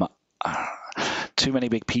 Too many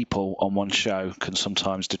big people on one show can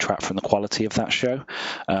sometimes detract from the quality of that show.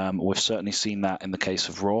 We've certainly seen that in the case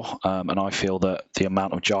of Raw, and I feel that the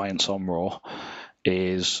amount of giants on Raw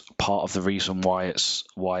is part of the reason why it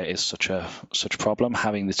is such a problem.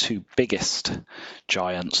 Having the two biggest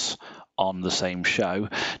giants on the same show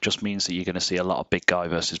just means that you're going to see a lot of big guy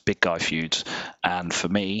versus big guy feuds, and for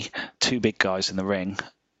me, two big guys in the ring,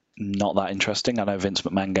 not that interesting. I know Vince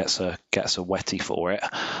McMahon gets a wetty for it,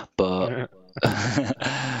 but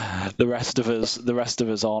the rest of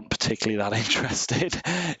us aren't particularly that interested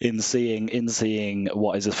in seeing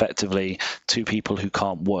what is effectively two people who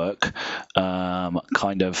can't work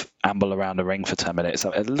kind of amble around a ring for 10 minutes.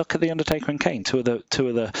 Look at the Undertaker and Kane, two of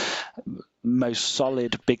the most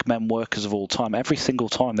solid big men workers of all time. Every single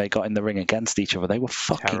time they got in the ring against each other, they were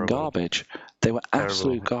fucking Terrible. garbage. They were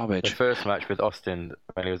absolute garbage. The first match with Austin,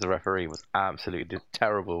 when he was the referee, was absolutely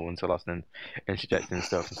terrible until Austin interjected and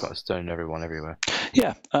stuff and started stoning everyone everywhere.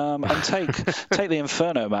 Yeah, and take the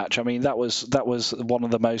Inferno match. I mean, that was one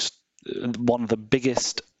of the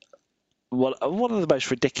biggest. Well, one of the most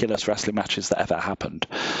ridiculous wrestling matches that ever happened,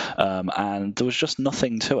 and there was just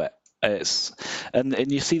nothing to it.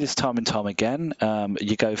 And you see this time and time again.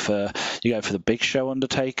 You go for the Big Show,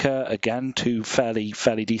 Undertaker, again, two fairly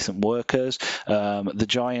decent workers. The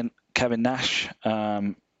Giant, Kevin Nash.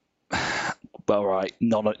 Well, right,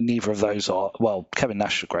 neither of those are. Well, Kevin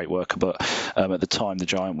Nash is a great worker, but at the time the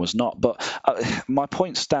Giant was not. But my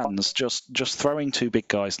point stands. Just throwing two big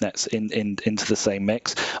guys nets into the same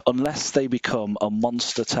mix, unless they become a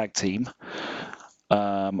monster tag team,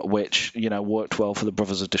 which worked well for the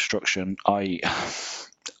Brothers of Destruction.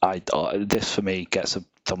 This for me gets a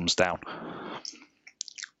thumbs down.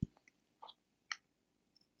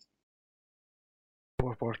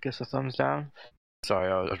 What gets a thumbs down?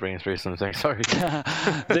 Sorry, I was reading through something. Sorry.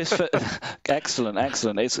 Excellent.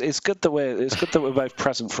 It's good that we're both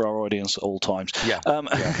present for our audience at all times. Yeah.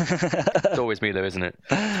 It's always me though, isn't it?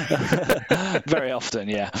 Very often,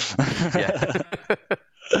 yeah. Yeah.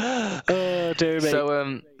 Oh, dear me.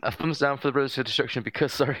 So, a thumbs down for the Brothers of Destruction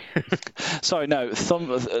because thumbs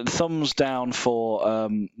down for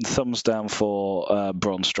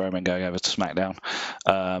Braun Strowman going over to SmackDown,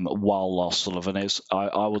 while Lars Sullivan is.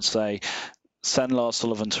 I would say. Send Lars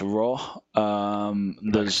Sullivan to Raw.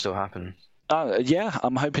 That could still happen. Yeah,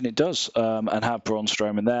 I'm hoping it does. And have Braun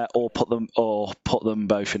Strowman there, or put them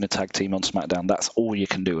both in a tag team on SmackDown. That's all you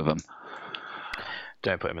can do with them.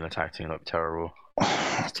 Don't put them in a tag team. Look terrible.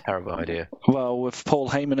 It's a terrible idea. Well, with Paul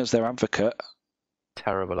Heyman as their advocate.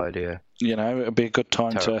 Terrible idea. It'd be a good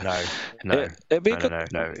time to. No. It'd be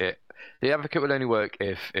good. No. The advocate will only work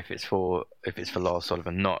if it's for Lars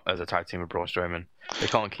Sullivan, not as a tag team with Braun Strowman. They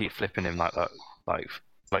can't keep flipping him like that, like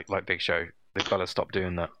Big Show. They've got to stop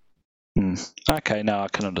doing that. Okay, now I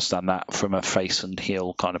can understand that from a face and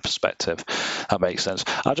heel kind of perspective. That makes sense.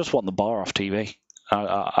 I just want the bar off TV.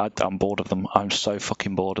 I'm bored of them. I'm so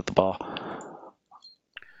fucking bored of the bar.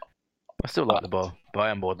 I still like the bar, but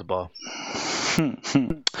I am bored of the bar.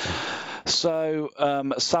 So,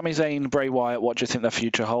 Sami Zayn, Bray Wyatt, what do you think their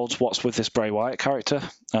future holds? What's with this Bray Wyatt character?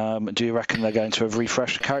 Do you reckon they're going to have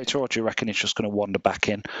refreshed the character, or do you reckon he's just going to wander back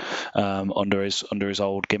in under his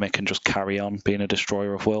old gimmick and just carry on being a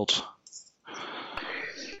destroyer of worlds?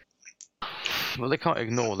 Well, they can't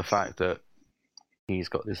ignore the fact that he's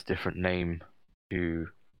got this different name who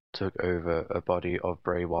took over a body of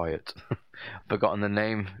Bray Wyatt. Forgotten the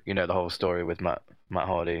name? The whole story with Matt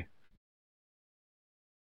Hardy.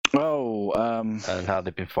 Oh, and how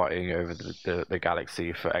they've been fighting over the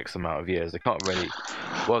galaxy for X amount of years. They can't really.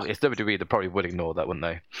 Well, it's WWE. They probably would ignore that, wouldn't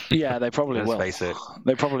they? Yeah, they probably will. Let's face it.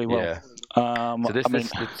 They probably will. Yeah.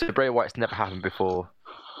 So Bray Wyatt's never happened before,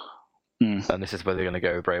 and this is where they're going to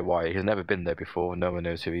go with Bray Wyatt. He's never been there before. No one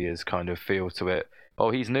knows who he is. Kind of feel to it.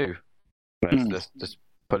 Oh, he's new. Let's just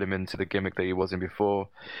put him into the gimmick that he was in before.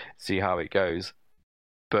 See how it goes.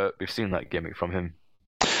 But we've seen that gimmick from him.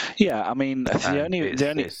 Yeah, I mean,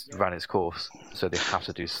 it's ran its course, so they have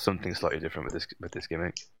to do something slightly different with this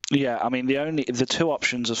gimmick. Yeah, I mean, the two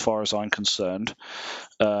options, as far as I'm concerned,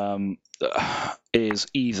 is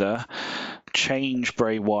either change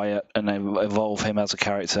Bray Wyatt and evolve him as a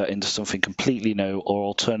character into something completely new, or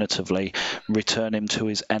alternatively, return him to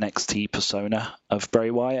his NXT persona of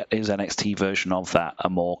Bray Wyatt, his NXT version of that, a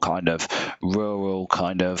more kind of rural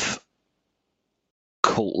kind of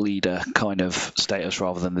cult leader kind of status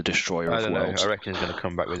rather than the destroyer of worlds. I reckon he's going to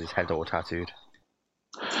come back with his head all tattooed.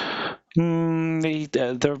 There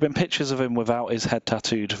have been pictures of him without his head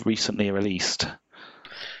tattooed recently released.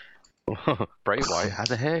 Bray Wyatt has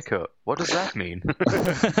a haircut. What does that mean?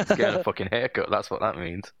 He's getting a fucking haircut. That's what that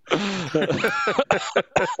means.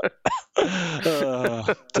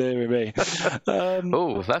 Oh, dear me.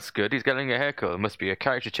 Oh, that's good. He's getting a haircut. It must be a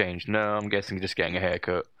character change. No, I'm guessing he's just getting a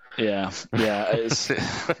haircut. Yeah. It's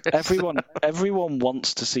everyone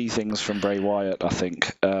wants to see things from Bray Wyatt, I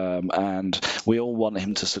think, and we all want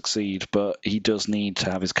him to succeed, but he does need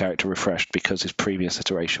to have his character refreshed because his previous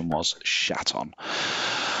iteration was shat on.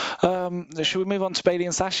 Should we move on to Bayley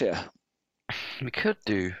and Sasha? We could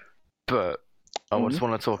do, but I just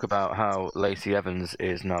want to talk about how Lacey Evans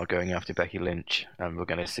is now going after Becky Lynch, and we're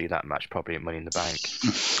going to see that match probably at Money in the Bank.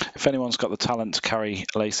 If anyone's got the talent to carry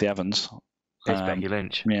Lacey Evans, it's Becky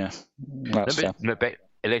Lynch. Yeah.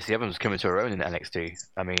 Lacey Evans was coming to her own in NXT.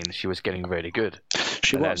 I mean, she was getting really good.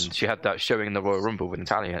 She and was. Then she had that showing in the Royal Rumble with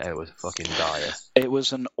Natalia, and it was fucking dire. It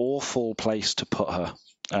was an awful place to put her.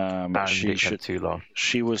 And it took too long.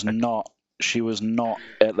 She was not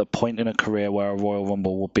at the point in her career where a Royal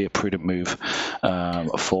Rumble would be a prudent move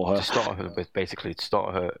for her. To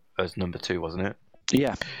start her as number 2, wasn't it?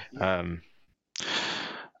 Yeah.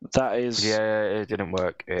 That is. Yeah, it didn't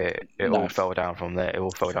work. It all fell down from there. It all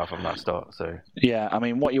fell down from that start. So. Yeah, I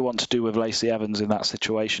mean, what you want to do with Lacey Evans in that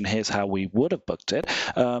situation, here's how we would have booked it,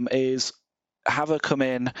 is have her come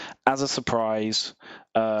in as a surprise,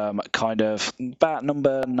 kind of about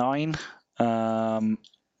number 9.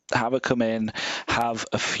 Have her come in, have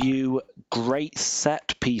a few great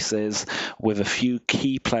set pieces with a few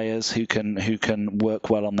key players who can work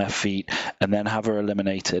well on their feet, and then have her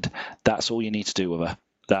eliminated. That's all you need to do with her.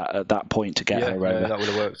 At that point to get her over. Yeah, that would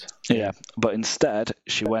have worked. Yeah, but instead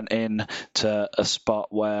she went in to a spot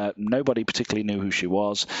where nobody particularly knew who she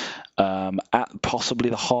was, at possibly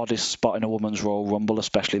the hardest spot in a women's Royal Rumble,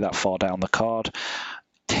 especially that far down the card.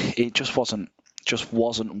 It just wasn't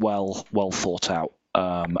well thought out.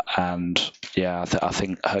 And yeah, I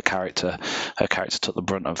think her character took the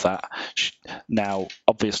brunt of that. Now,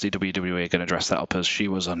 obviously, WWE are going to dress that up as she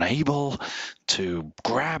was unable to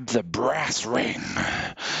grab the brass ring,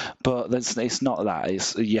 but it's not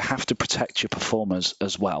that. You have to protect your performers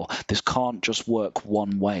as well. This can't just work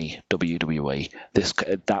one way, WWE.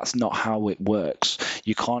 That's not how it works.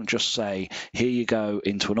 You can't just say, here you go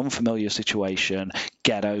into an unfamiliar situation,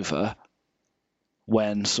 get over,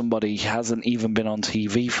 when somebody hasn't even been on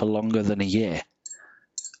TV for longer than a year,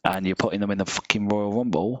 and you're putting them in the fucking Royal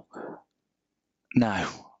Rumble. No,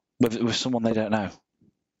 with someone they don't know.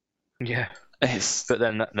 Yeah. But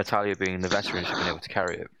then Natalia, being the veteran, should have been able to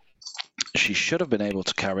carry it. She should have been able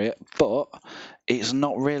to carry it, but it's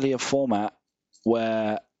not really a format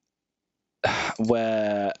where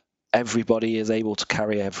everybody is able to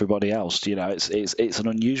carry everybody else. You know, it's an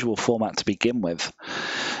unusual format to begin with.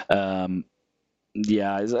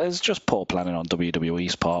 Yeah, it's just poor planning on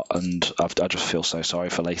WWE's part, and I just feel so sorry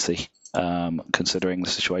for Lacey, considering the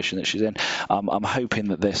situation that she's in. I'm hoping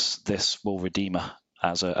that this will redeem her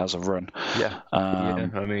as a run. Yeah,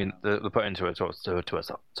 I mean, they're put into a top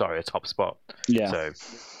spot. Yeah. So,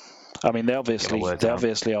 I mean, they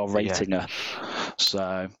obviously are rating her.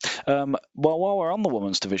 So, while we're on the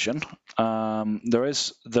women's division, there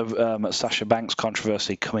is the Sasha Banks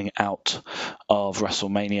controversy coming out of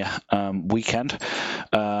WrestleMania weekend.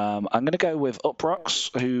 I'm going to go with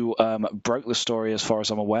Uproxx, who broke the story as far as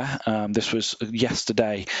I'm aware. This was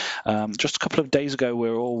yesterday. Just a couple of days ago, we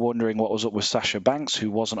were all wondering what was up with Sasha Banks, who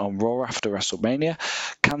wasn't on Raw after WrestleMania,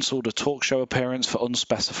 cancelled a talk show appearance for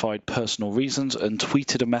unspecified personal reasons, and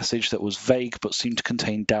tweeted a message that was vague but seemed to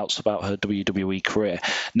contain doubts about her WWE career.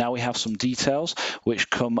 Now we have some details which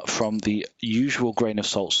come from the usual grain of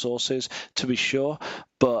salt sources, to be sure,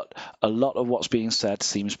 but a lot of what's being said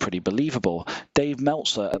seems pretty believable. Dave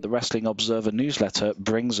Meltzer at the Wrestling Observer newsletter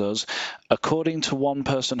brings us, according to one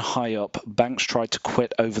person high up, Banks tried to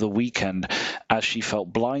quit over the weekend as she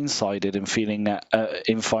felt blindsided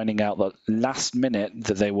in finding out that last minute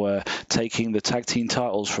that they were taking the tag team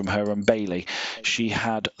titles from her and Bayley. She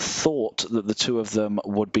had thought that the two of them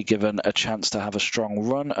would be given a chance to have a strong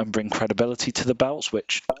run and bring credibility to the belts,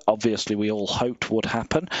 which obviously we all hoped would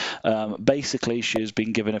happen. Basically, she has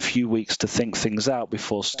been given a few weeks to think things out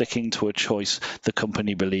before sticking to a choice the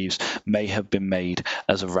company believes may have been made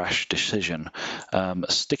as a rash decision.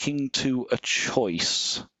 Sticking to a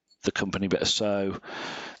choice, the company, so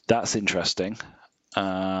that's interesting.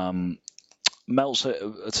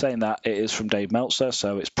 Meltzer saying that it is from Dave Meltzer,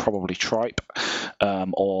 so it's probably tripe,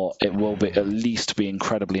 or it will be at least be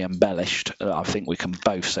incredibly embellished. I think we can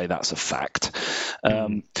both say that's a fact.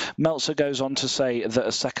 Meltzer goes on to say that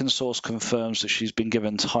a second source confirms that she's been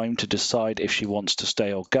given time to decide if she wants to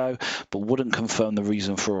stay or go, but wouldn't confirm the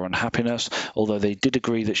reason for her unhappiness, although they did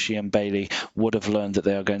agree that she and Bayley would have learned that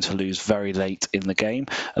they are going to lose very late in the game.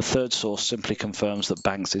 A third source simply confirms that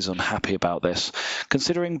Banks is unhappy about this.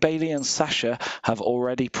 Considering Bayley and Sasha have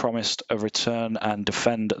already promised a return and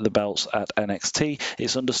defend the belts at NXT,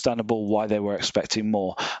 it's understandable why they were expecting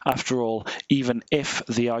more. After all, even if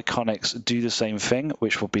the Iconics do the same thing,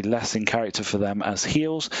 which will be less in character for them as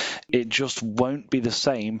heels, it just won't be the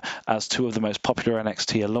same as two of the most popular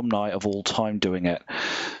NXT alumni of all time doing it.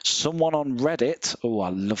 Someone on Reddit, I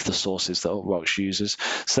love the sources that Uproxx uses,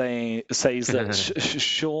 says that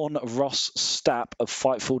Sean Ross Stapp of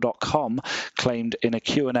Fightful.com claimed in a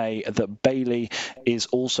Q&A that Bayley Bayley is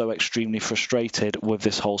also extremely frustrated with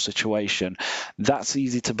this whole situation. That's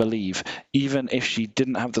easy to believe. Even if she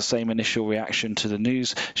didn't have the same initial reaction to the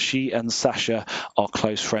news, she and Sasha are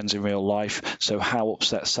close friends in real life, so how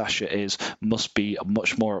upset Sasha is must be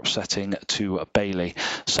much more upsetting to Bayley.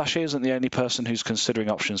 Sasha isn't the only person who's considering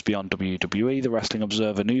options beyond WWE. The Wrestling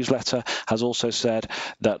Observer newsletter has also said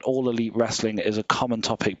that All Elite Wrestling is a common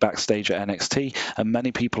topic backstage at NXT, and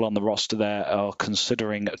many people on the roster there are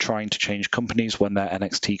considering trying to change companies when their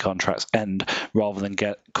NXT contracts end, rather than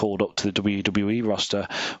get called up to the WWE roster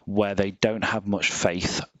where they don't have much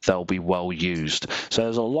faith they'll be well used. So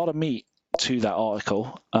there's a lot of meat to that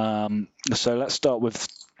article. So let's start with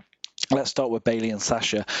Bayley and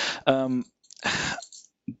Sasha.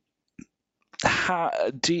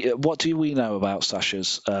 What do we know about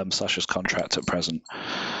Sasha's contract at present?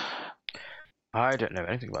 I don't know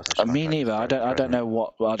anything about Sasha. Me neither. I don't know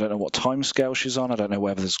what timescale she's on. I don't know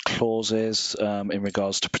whether there's clauses in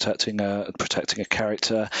regards to protecting a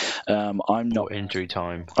character. I'm not injury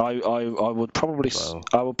time. I would probably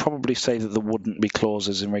say that there wouldn't be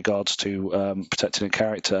clauses in regards to protecting a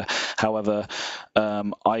character. However,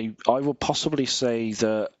 I would possibly say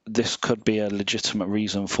that this could be a legitimate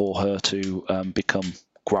reason for her to become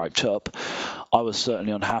griped up. I was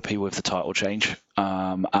certainly unhappy with the title change,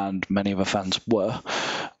 and many other fans were.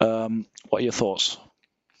 What are your thoughts?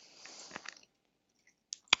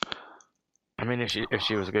 I mean, if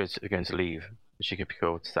she was going to leave, she could be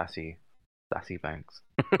called Sassy Banks.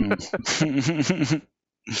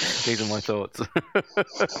 These are my thoughts.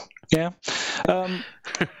 Yeah.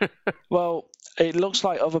 Well, it looks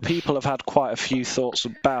like other people have had quite a few thoughts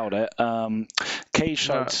about it. Cage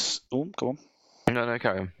Sides. Oh, go on. No,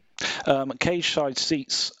 carry on. Cage Side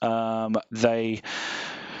Seats. They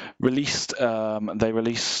released a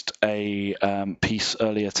piece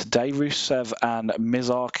earlier today. Rusev and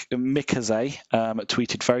Mikaze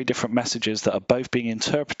tweeted very different messages that are both being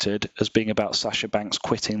interpreted as being about Sasha Banks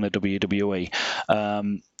quitting the WWE.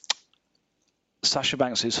 Sasha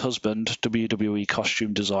Banks' husband, WWE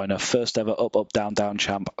costume designer, first ever up, down, down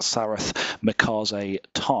champ, Sarath Mikaze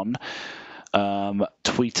Ton,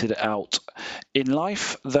 tweeted out, "In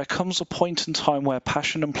life, there comes a point in time where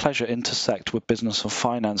passion and pleasure intersect with business and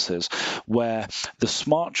finances, where the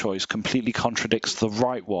smart choice completely contradicts the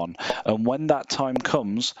right one. And when that time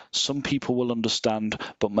comes, some people will understand,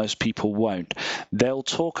 but most people won't. They'll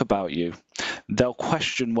talk about you. They'll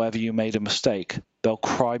question whether you made a mistake. They'll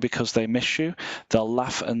cry because they miss you. They'll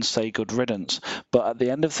laugh and say good riddance. But at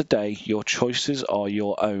the end of the day, your choices are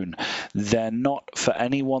your own. They're not for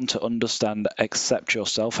anyone to understand except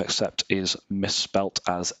yourself." Except is misspelt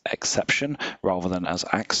as exception rather than as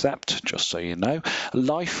accept, just so you know.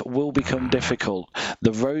 "Life will become difficult.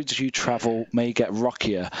 The roads you travel may get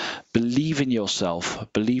rockier. Believe in yourself.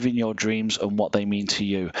 Believe in your dreams and what they mean to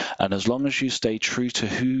you. And as long as you stay true to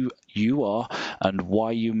who you are and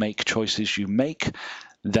why you make choices you make,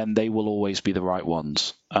 then they will always be the right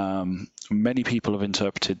ones." Many people have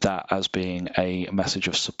interpreted that as being a message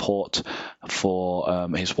of support for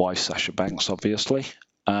his wife, Sasha Banks, obviously.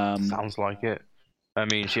 Sounds like it. I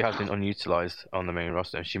mean, she has been unutilized on the main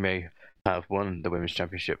roster. She may have won the Women's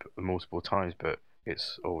Championship multiple times, but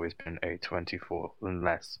it's always been a 24 and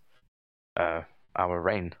less hour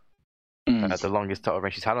reign. The longest title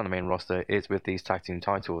reign she's had on the main roster is with these tag team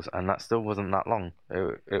titles, and that still wasn't that long.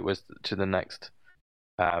 It was to the next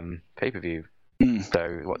pay-per-view.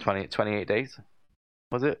 So, what, 28 days?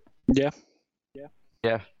 Was it? Yeah.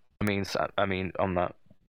 I mean, on that,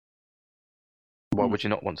 why would you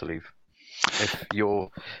not want to leave? If you're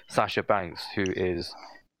Sasha Banks, who is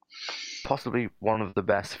possibly one of the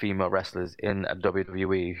best female wrestlers in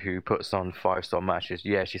WWE, who puts on 5-star matches.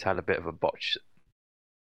 Yeah, she's had a bit of a botch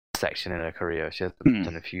section in her career. She has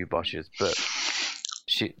done a few botches, but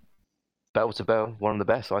she, bell to bell, one of the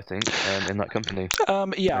best, I think, in that company.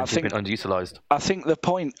 Yeah, I think been underutilized. I think the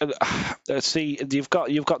point. See, you've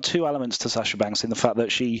got two elements to Sasha Banks in the fact that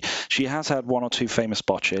she has had one or two famous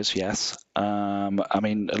botches. Yes, I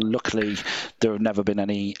mean, luckily there have never been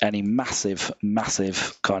any massive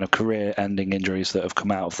kind of career-ending injuries that have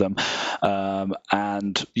come out of them,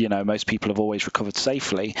 and most people have always recovered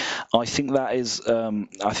safely. I think that is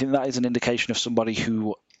an indication of somebody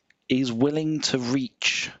who is willing to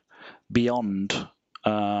reach beyond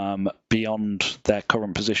their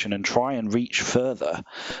current position and try and reach further.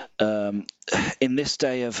 In this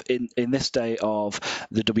day of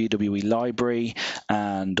the WWE library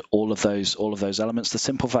and all of those elements, the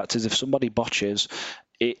simple fact is, if somebody botches,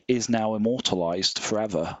 it is now immortalized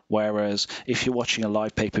forever. Whereas if you're watching a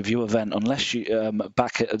live pay-per-view event, unless you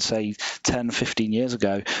back at say 10, 15 years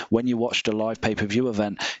ago, when you watched a live pay-per-view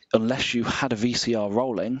event, unless you had a VCR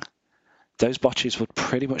rolling, those botches would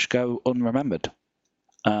pretty much go unremembered.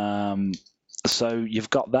 So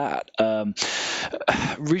you've got that.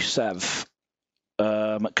 Rusev.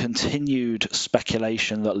 Continued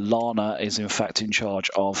speculation that Lana is in fact in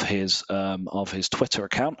charge of his Twitter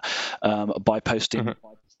account by posting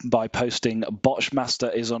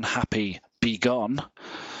Botchmaster is unhappy, be gone.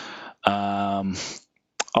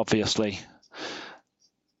 Obviously,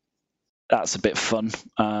 that's a bit fun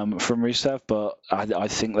from Rusev, but I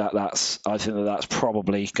think that's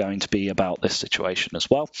probably going to be about this situation as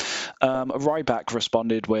well. Ryback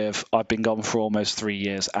responded with, "I've been gone for almost 3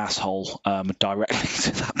 years, asshole," directly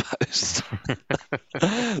to that post.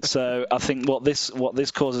 So I think what this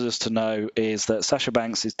causes us to know is that Sasha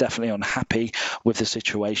Banks is definitely unhappy with the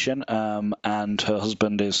situation, and her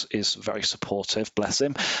husband is very supportive. Bless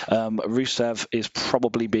him. Rusev is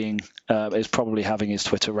probably having his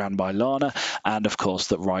Twitter ran by Lana. And of course,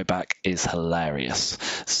 that Ryback is hilarious.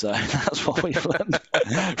 So that's what we've learned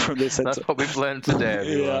from this. That's what we've learned today,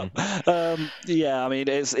 everyone. Yeah. I mean,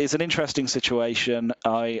 it's an interesting situation.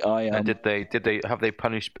 And did they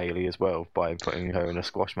punished Bayley as well by putting her in a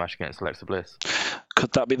squash match against Alexa Bliss?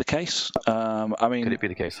 Could that be the case? I mean, could it be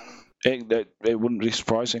the case? It wouldn't be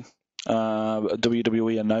surprising.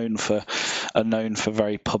 WWE are known for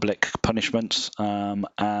very public punishments,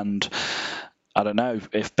 and I don't know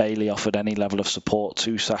if Bayley offered any level of support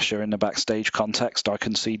to Sasha in the backstage context. I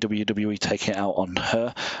can see WWE taking it out on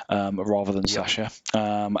her rather than Sasha,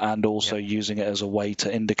 and also using it as a way to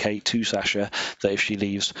indicate to Sasha that if she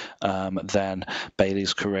leaves, then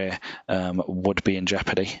Bayley's career would be in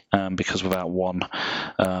jeopardy, because without one,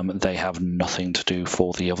 they have nothing to do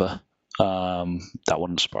for the other. That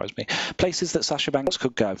wouldn't surprise me. Places that Sasha Banks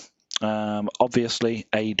could go. Obviously,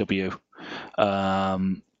 AEW.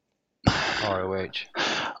 ROH.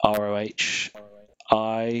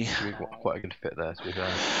 We've got quite a good fit there, to be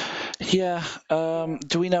fair. Yeah.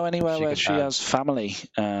 Do we know anywhere where she has family?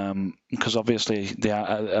 Because obviously,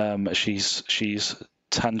 she's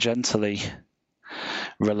tangentially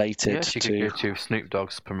related yeah, she to. could go to Snoop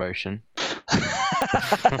Dogg's promotion.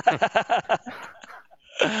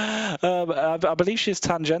 I believe she's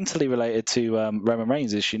tangentially related to Roman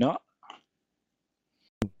Reigns, is she not?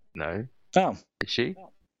 No. Oh. Is she?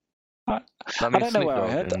 I don't know where I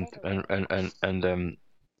heard that. And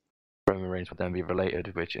Roman Reigns would then be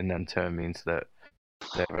related, which in then turn means that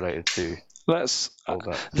they're related to. This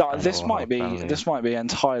might be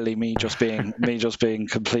entirely me just being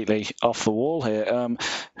completely off the wall here.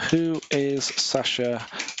 Who is Sasha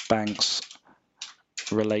Banks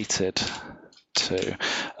related to?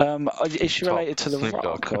 Is she related to The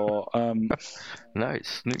Rock or? No, it's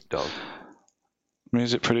Snoop Dogg.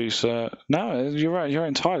 Music producer. No, you're right. You're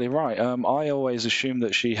entirely right. I always assumed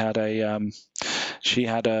that she had a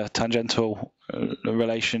tangential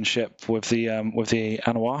relationship with the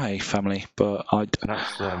Anoa'i family, but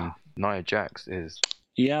that's Nia Jax is.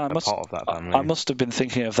 Yeah, part of that family. I must have been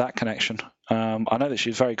thinking of that connection. I know that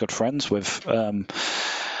she's very good friends with.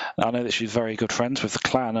 I know that she's very good friends with the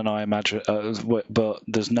clan, and I imagine, but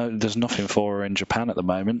there's nothing for her in Japan at the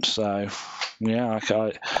moment. So, yeah,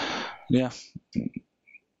 yeah.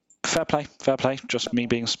 Fair play. Just me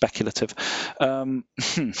being speculative.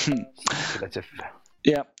 Speculative.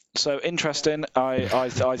 Yeah. So interesting.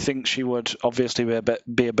 I think she would obviously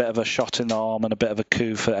be a bit of a shot in the arm and a bit of a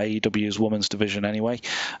coup for AEW's women's division anyway.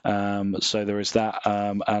 So there is that.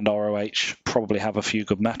 And ROH probably have a few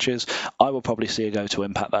good matches. I will probably see her go to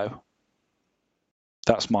Impact though.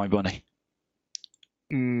 That's my bunny.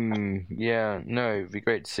 Yeah. No, it'd be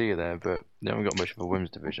great to see her there, but they haven't got much of a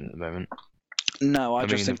women's division at the moment. No, I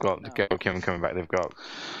just think they've got Gail Kim coming back. They've got.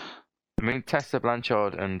 I mean, Tessa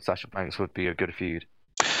Blanchard and Sasha Banks would be a good feud.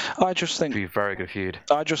 I just think be a very good feud.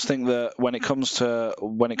 I just think that when it comes to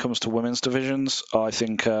women's divisions, I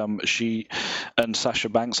think she and Sasha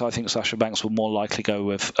Banks. I think Sasha Banks will more likely go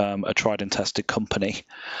with a tried and tested company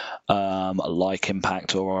like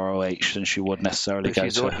Impact or ROH than she would necessarily go to.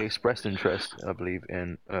 She's already expressed interest, I believe,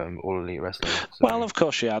 in All Elite Wrestling. So. Well, of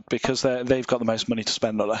course she had, because they've got the most money to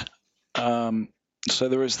spend on her. So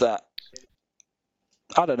there is that.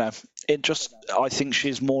 I don't know. I think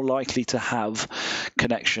she's more likely to have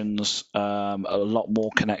connections, a lot more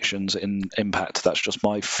connections in Impact. That's just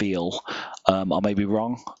my feel. I may be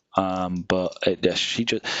wrong, but she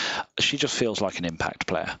just feels like an Impact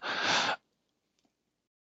player.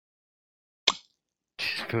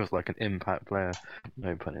 She feels like an Impact player.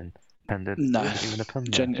 No pun Ended. No, Even a pun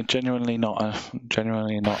there. genuinely not a.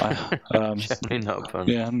 Genuinely not a. Definitely not a pun.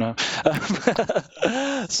 Yeah, no.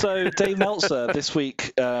 So Dave Meltzer this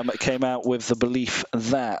week came out with the belief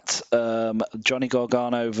that Johnny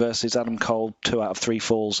Gargano versus Adam Cole, 2 out of 3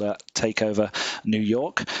 falls at TakeOver New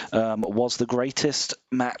York, was the greatest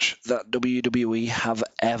match that WWE have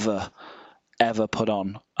ever put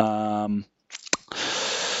on.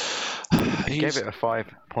 He gave it a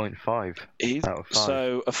 5.5 out of 5.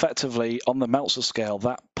 So effectively, on the Meltzer scale,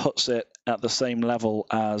 that puts it at the same level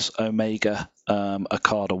as Omega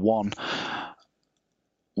Okada 1.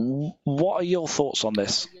 What are your thoughts on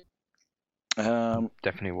this?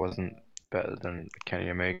 Definitely wasn't better than Kenny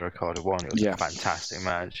Omega Okada 1. It was a fantastic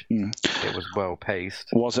match. It was well paced.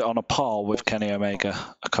 Was it on a par with Kenny Omega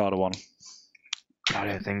Okada 1? I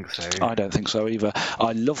don't think so. I don't think so either.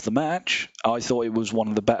 I love the match. I thought it was one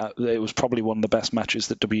of the better. It was probably one of the best matches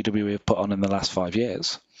that WWE have put on in the last 5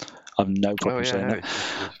 years. I've no problem saying that. It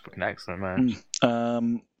was a fucking excellent match.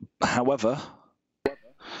 However,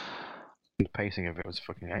 the pacing of it was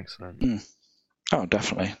fucking excellent. Oh,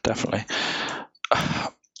 definitely.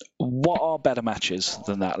 What are better matches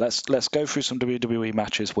than that? Let's go through some WWE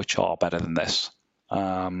matches which are better than this.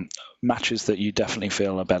 Matches that you definitely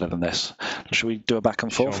feel are better than this. Should we do a back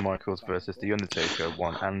and forth? Shawn Michaels versus The Undertaker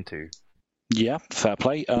 1 and 2. Yeah, fair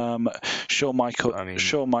play. Shawn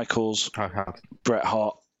Michaels, Bret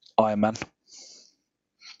Hart, Iron Man.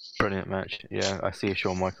 Brilliant match. Yeah, I see a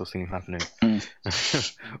Shawn Michaels thing happening.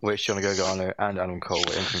 Which Johnny Gargano and Adam Cole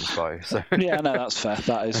were influenced by. So. Yeah, no, that's fair.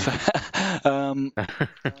 That is fair. How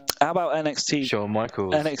about NXT? Shawn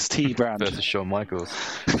Michaels. NXT brand. Versus Shawn Michaels.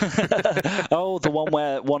 Oh, the one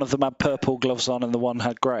where one of them had purple gloves on and the one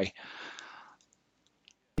had grey.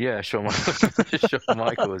 Yeah, Shawn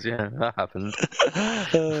Michaels. Yeah, that happened.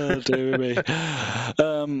 Oh, dear me.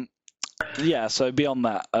 Yeah, so beyond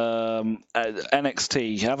that,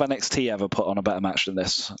 NXT. Have NXT ever put on a better match than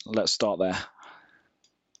this? Let's start there.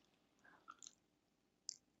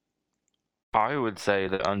 I would say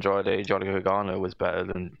that Andrade Johnny Gargano was better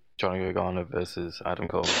than Johnny Gargano versus Adam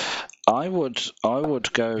Cole. I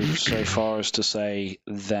would go so far as to say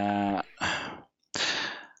that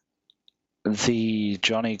the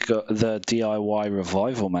DIY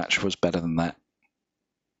Revival match was better than that.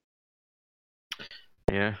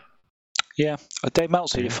 Yeah. Yeah, Dave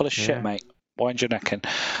Meltzer, you're full of shit, mate. Wind your neck in.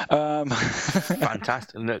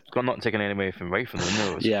 Fantastic. Look, I'm not taking any away from them.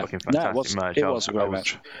 No, it was a fucking fantastic match. It was a great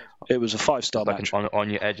match. It was a 5-star match. On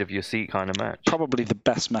your edge of your seat kind of match. Probably the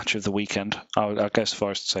best match of the weekend. I'll go so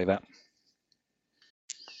far as to say that.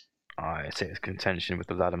 I say it's contention with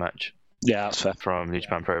the ladder match. Yeah, that's fair. From New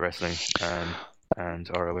Japan Pro Wrestling and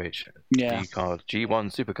ROH. Yeah.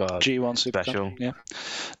 G1 Supercard. G1 Supercard. Special. Yeah.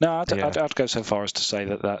 No, I'd go so far as to say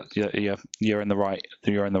that you're in the right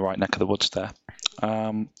neck of the woods there.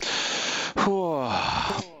 Right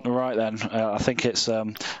then, I think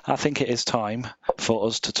it is time for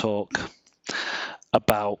us to talk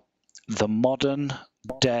about the modern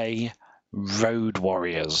day Road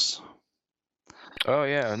Warriors. Oh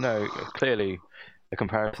yeah, no, clearly a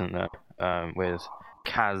comparison there with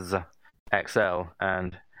Kaz XL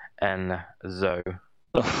and Enzo.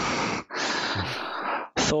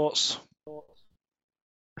 Thoughts?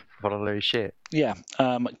 What a load of shit. Yeah,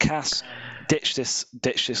 Cass, ditch this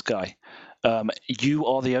guy. You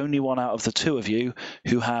are the only one out of the two of you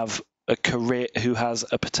who have a career, who has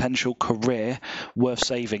a potential career worth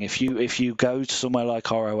saving. If you go to somewhere like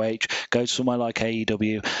ROH, go to somewhere like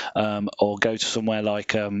AEW, or go to somewhere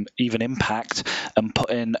like even Impact, and put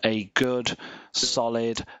in a good,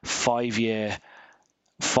 solid 5 years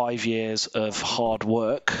of hard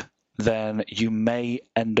work, then you may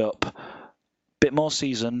end up a bit more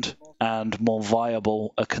seasoned and more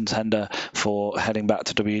viable a contender for heading back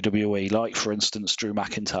to WWE, like for instance Drew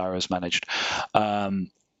McIntyre has managed.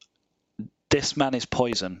 This man is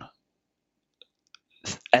poison.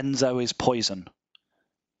 Enzo is poison.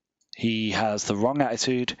 He has the wrong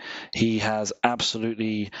attitude. He has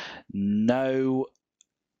absolutely no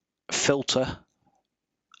filter,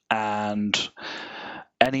 and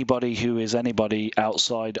anybody who is anybody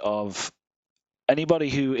outside of anybody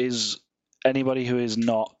who is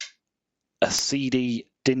not a seedy,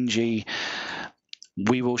 dingy,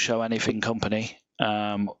 we will show anything company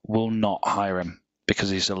will not hire him because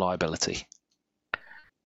he's a liability.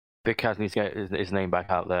 Big Kaz needs to get his name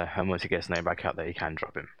back out there, and once he gets his name back out there, he can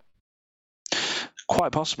drop him.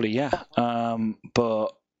 Quite possibly, yeah. But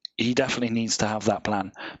he definitely needs to have that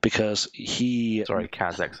plan because he... Sorry,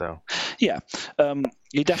 Kaz XL. Yeah.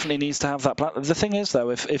 He definitely needs to have that plan. The thing is,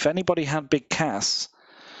 though, if anybody had Big Kaz...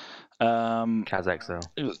 Kaz XL.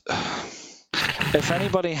 If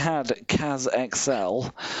anybody had Kaz XL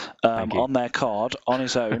on their card on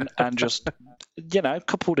his own and just,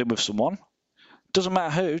 coupled him with someone, doesn't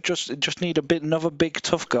matter who, just need another big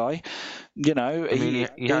tough guy, he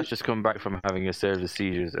has just come back from having a series of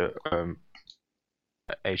seizures at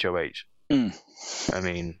HOH. I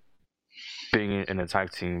mean, being in a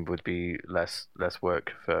tag team would be less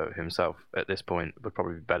work for himself at this point. Would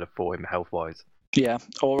probably be better for him health wise. Yeah,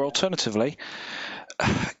 or alternatively,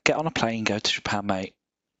 get on a plane, go to Japan, mate.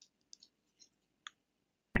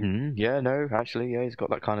 He's got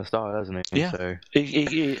that kind of style, hasn't he? Yeah. So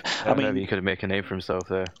he could make a name for himself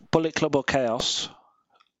there. Bullet Club or Chaos,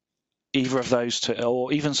 either of those two,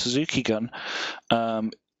 or even Suzuki Gun,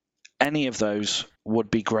 any of those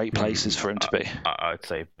would be great places for him to be. I'd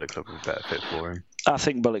say Bullet Club would be a better fit for him. I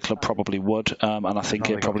think Bullet Club probably would, and I think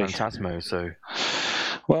it probably. Phantasmo, so.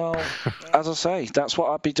 Well, as I say, that's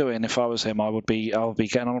what I'd be doing if I was him. I would be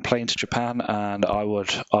getting on a plane to Japan, and I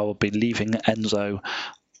would be leaving Enzo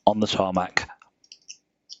on the tarmac,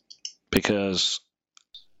 because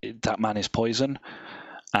that man is poison,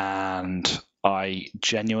 and I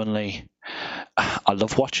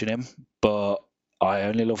love watching him, but I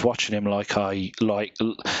only love watching him like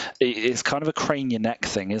it's kind of a crane your neck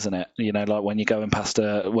thing, isn't it? Like when you're going past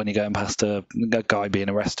a guy being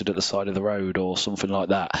arrested at the side of the road or something like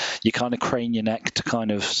that, you kind of crane your neck to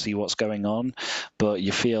kind of see what's going on, but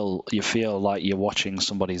you feel like you're watching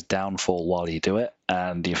somebody's downfall while you do it,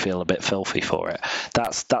 and you feel a bit filthy for it.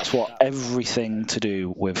 That's what everything to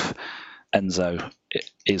do with Enzo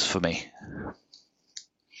is for me.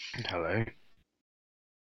 Hello.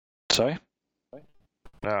 Sorry?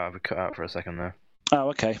 No, I've cut out for a second there. Oh,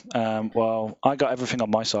 okay. Well, I got everything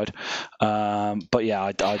on my side. But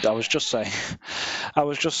yeah, I was just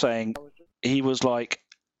saying, he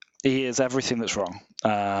is everything that's wrong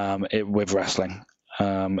with wrestling.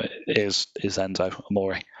 Is Enzo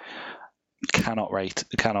Amore. Cannot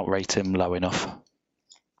rate him low enough.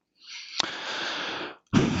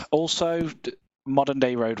 Also, modern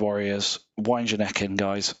day Road Warriors, wind your neck in,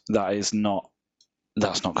 guys. That's not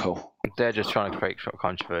cool. They're just trying to create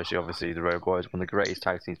controversy. Obviously, the Road Warriors, one of the greatest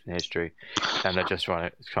tag teams in history, and they're just trying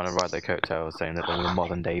to ride their coattails, saying that they're a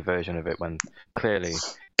modern day version of it, when clearly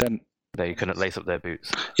they couldn't lace up their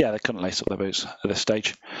boots. Yeah, they couldn't lace up their boots at this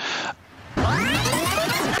stage.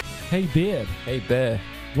 Hey Beard. Hey Bear.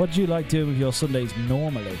 What do you like doing with your Sundays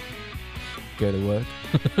normally? Go to work.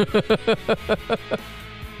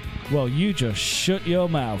 Well, you just shut your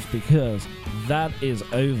mouth, because that is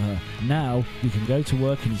over. Now you can go to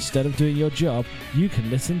work, and instead of doing your job, you can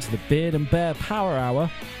listen to the Beard and Bear Power Hour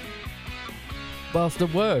Whilst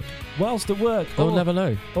at work. Or never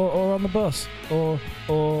know. Or on the bus. Or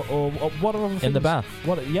what are other things? In the bath.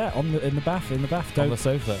 In the bath. On the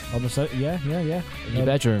sofa. Yeah. In your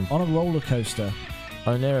bedroom. On a roller coaster.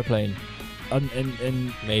 On an aeroplane.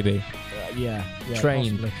 Maybe. Yeah. Train.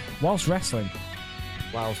 Possibly.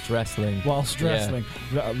 Whilst wrestling.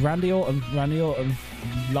 Yeah. Randy Orton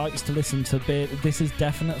likes to listen to Beard. This is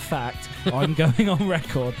definite fact. I'm going on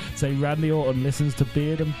record saying Randy Orton listens to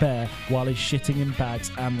Beard and Bear while he's shitting in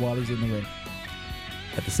bags and while he's in the ring.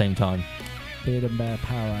 At the same time. Beard and Bear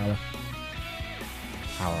Power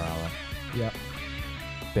Hour. Yep.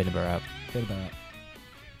 Beard and Bear out.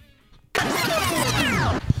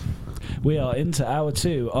 We are into hour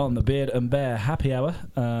 2 on the Beard and Bear Happy Hour.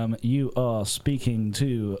 You are speaking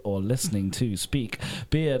to, or listening to, Speak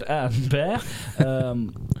Beard and Bear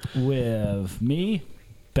with me,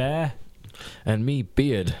 Bear. And me,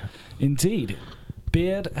 Beard. Indeed.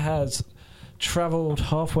 Beard has travelled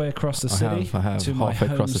halfway across the city I have to my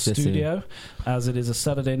home across the studio. As it is a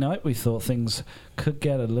Saturday night, we thought things could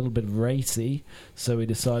get a little bit racy, so we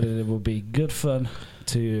decided it would be good fun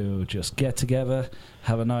to just get together,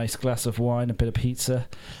 have a nice glass of wine, a bit of pizza,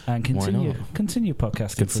 and continue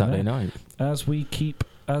podcasting. Good Saturday night. As we keep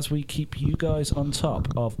you guys on top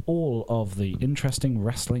of all of the interesting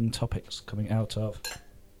wrestling topics coming out of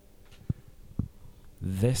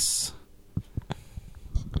this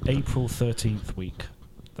April 13th week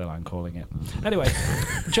that I'm calling it. Anyway,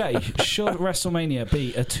 Jay, should WrestleMania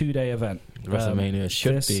be a 2-day event? WrestleMania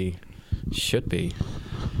should be.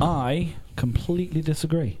 I completely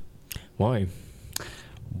disagree. Why?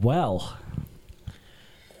 Well,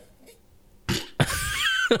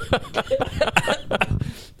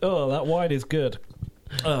 oh, that wine is good.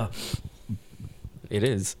 It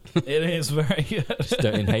is. It is very good. Just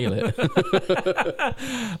don't inhale it.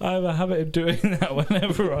 I have a habit of doing that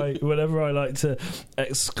whenever I like to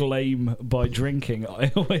exclaim by drinking.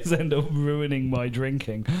 I always end up ruining my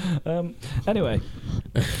drinking. Anyway,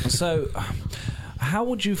 so how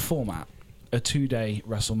would you format a 2-day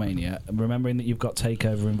WrestleMania, remembering that you've got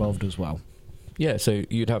TakeOver involved as well. Yeah, so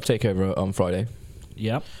you'd have TakeOver on Friday.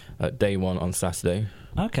 Yep. Day 1 on Saturday.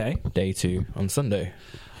 Okay. Day 2 on Sunday.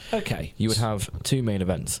 Okay. You would have 2 main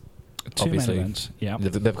events. Two Obviously, main events. Yeah.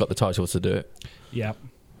 They've got the titles to do it. Yeah.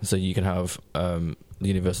 So you can have the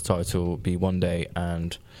Universal title be one day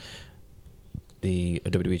and the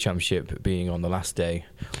WWE Championship being on the last day,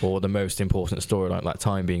 or the most important storyline at that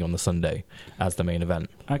time being on the Sunday as the main event.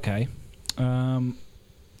 Okay.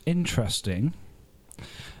 Interesting.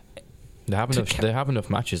 They have enough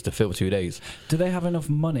matches to fill 2 days. Do they have enough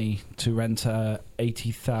money to rent a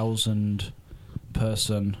 80,000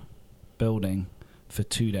 person building for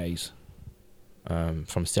 2 days?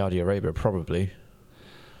 From Saudi Arabia, probably.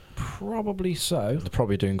 Probably so. They're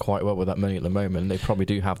probably doing quite well with that money at the moment. They probably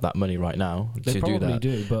do have that money right now They to probably do that.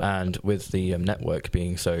 do, but And with the network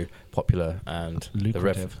being so popular and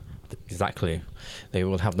lucrative. Exactly, they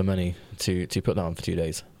will have the money to put that on for 2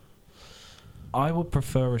 days. I would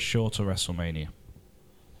prefer a shorter WrestleMania.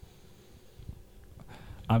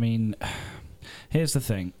 I mean, here's the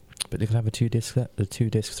thing. But they can have a 2-disc,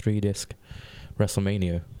 3-disc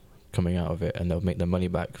WrestleMania coming out of it, and they'll make their money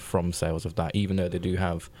back from sales of that. Even though they do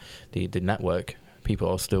have the network, people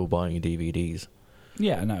are still buying DVDs.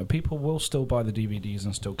 Yeah, no, people will still buy the DVDs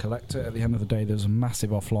and still collect it. At the end of the day, there's a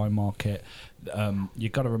massive offline market.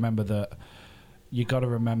 You've got to remember that.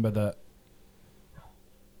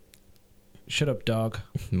 Shut up, dog.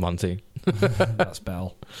 Monty. That's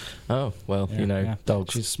Belle. Oh, well, Yeah.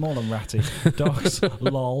 dogs. She's small and ratty. Dogs,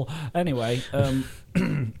 lol. Anyway,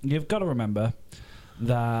 you've got to remember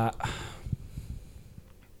that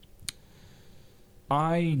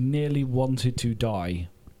I nearly wanted to die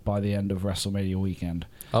by the end of WrestleMania weekend.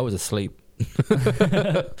 I was asleep.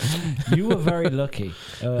 You were very lucky,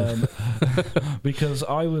 because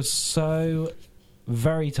I was so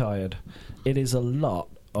very tired. It is a lot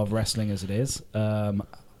of wrestling as it is.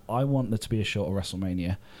 I want there to be a shorter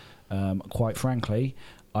WrestleMania. Quite frankly,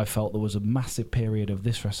 I felt there was a massive period of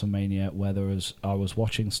this WrestleMania where I was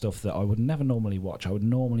watching stuff that I would never normally watch. I would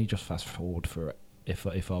normally just fast forward for it.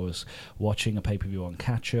 If I was watching a pay-per-view on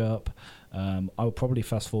catch-up, I would probably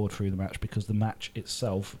fast forward through the match because the match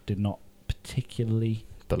itself did not particularly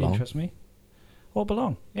interest me. Or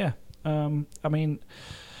belong, yeah. I mean,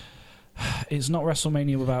 it's not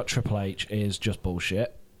WrestleMania without Triple H. It is just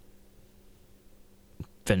bullshit.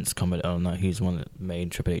 Vince commented on that. He's the one that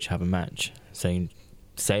made Triple H have a match, saying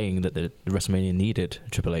that the WrestleMania needed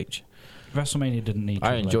Triple H. WrestleMania didn't need Triple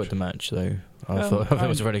I enjoyed H. the match, though. I thought it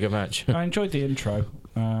was a really good match. I enjoyed the intro.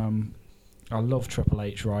 I love Triple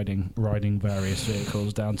H riding various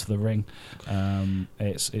vehicles down to the ring.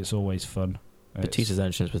 It's always fun. Batista's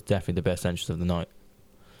entrance was definitely the best entrance of the night.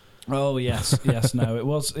 Oh yes, yes. No, it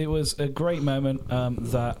was a great moment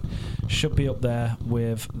that should be up there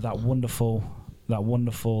with that wonderful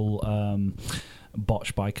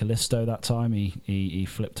botch by Kalisto that time. He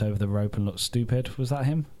flipped over the rope and looked stupid. Was that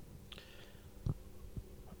him?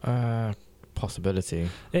 Possibility.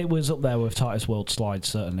 It was up there with Titus World Slide.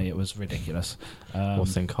 Certainly, it was ridiculous. Or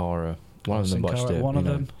Sin Cara. One of them botched it. One of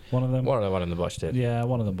them. One of them botched it. Yeah,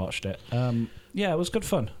 one of them botched it. Yeah, it was good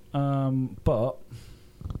fun. But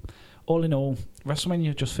all in all,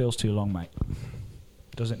 WrestleMania just feels too long, mate.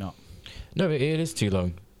 Does it not? No, it is too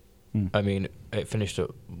long. Mm. I mean, it finished at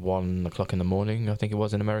 1 o'clock in the morning, I think it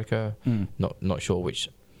was, in America. Mm. Not sure which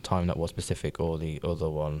time that was, Pacific or the other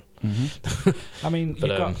one. Mm-hmm. I mean, But,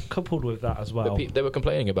 you got coupled with that as well. They were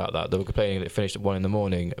complaining about that. They were complaining that it finished at 1 in the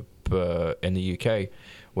morning, but in the UK,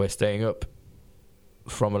 we're staying up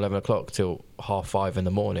from 11 o'clock till 4:30 in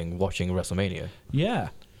the morning watching WrestleMania. Yeah,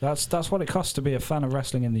 that's what it costs to be a fan of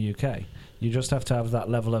wrestling in the UK. You just have to have that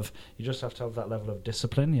level of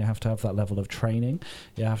discipline. You have to have that level of training.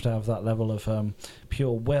 You have to have that level of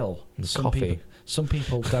pure will. Some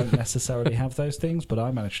people don't necessarily have those things, but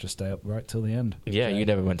I managed to stay up right till the end. Yeah, you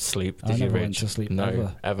never went to sleep, did I you, never Rich? went to sleep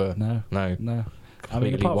No, ever. No.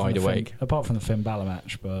 Completely wide awake. Apart from the Finn Balor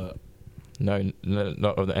match, but No,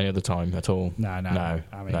 not of any other time at all. No. I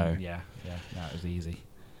mean, no. Yeah, it was easy.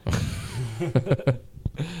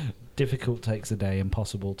 Difficult takes a day,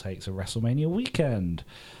 impossible takes a WrestleMania weekend.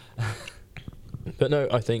 But no,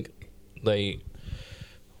 I think they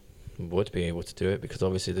would be able to do it because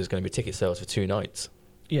obviously there's going to be ticket sales for 2 nights.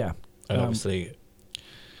 Yeah. And obviously,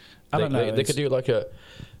 I don't know. They could do like a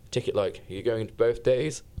ticket, like you're going to both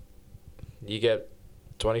days, you get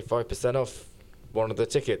 25% off one of the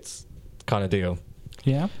tickets kind of deal.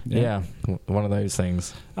 Yeah. One of those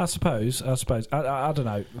things. I suppose. I don't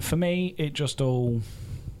know. For me, it just all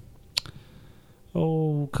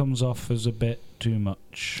comes off as a bit do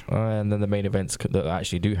much. And then the main events that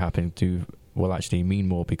actually do happen will actually mean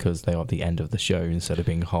more because they are at the end of the show instead of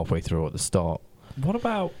being halfway through or at the start. What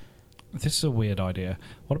about, this is a weird idea,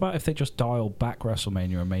 what about if they just dialed back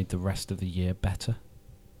WrestleMania and made the rest of the year better?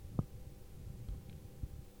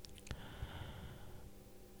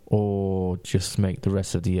 Or just make the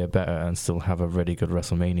rest of the year better and still have a really good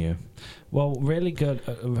WrestleMania. Well, really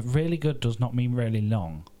good does not mean really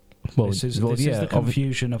long. Well, this is the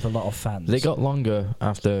confusion of a lot of fans. They got longer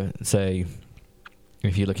after, say,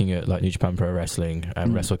 if you're looking at like New Japan Pro Wrestling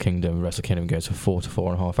and Wrestle Kingdom goes for 4 to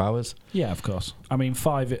 4.5 hours. Yeah, of course. I mean,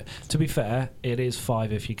 5. To be fair, it is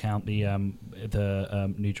 5 if you count the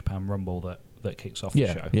New Japan Rumble that kicks off the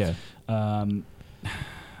show. Yeah.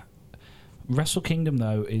 Wrestle Kingdom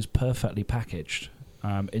though is perfectly packaged.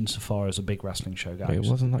 Insofar as a big wrestling show goes. It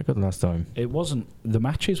wasn't that good last time. It wasn't. The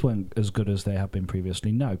matches weren't as good as they have been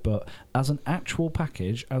previously, no. But as an actual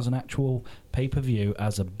package, as an actual pay-per-view,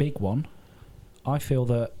 as a big one, I feel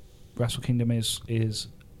that Wrestle Kingdom is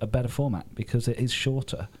a better format because it is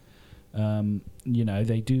shorter.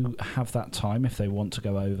 They do have that time if they want to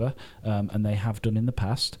go over, and they have done in the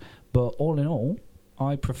past. But all in all,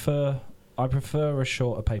 I prefer a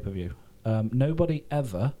shorter pay-per-view. Nobody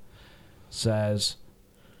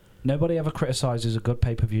ever criticises a good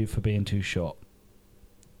pay-per-view for being too short.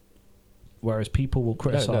 Whereas people will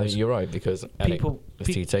criticise... No, you're right, because NXT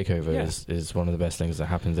TakeOver is one of the best things that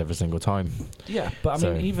happens every single time. Yeah, but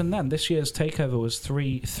I mean, even then, this year's TakeOver was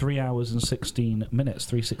 3 hours and 16 minutes,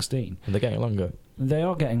 3:16. And they're getting longer. They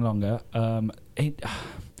are getting longer.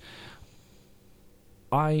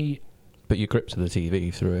 But you're gripped to the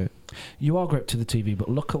TV through it. You are gripped to the TV, but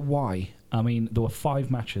look at why. I mean, there were 5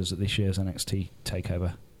 matches at this year's NXT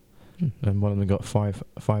TakeOver. And one of them got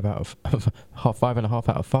 5.5 out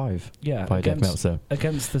of 5. Yeah, by Dave Meltzer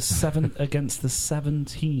against the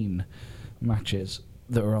 17 matches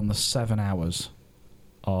that were on the 7 hours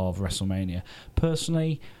of WrestleMania.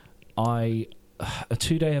 Personally, a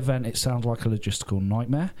 2-day event, it sounds like a logistical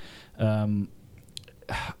nightmare.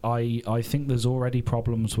 I think there's already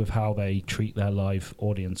problems with how they treat their live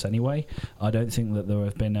audience anyway. I don't think that there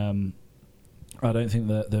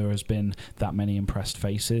has been that many impressed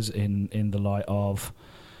faces in the light of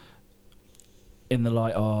the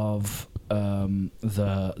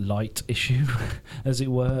light issue, as it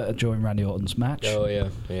were, during Randy Orton's match. Oh yeah.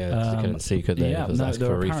 They couldn't see, could they? Ask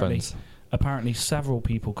for refunds. Apparently, several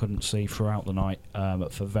people couldn't see throughout the night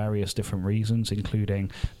for various different reasons, including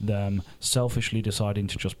them selfishly deciding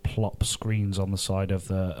to just plop screens on the side of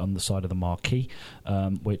the marquee,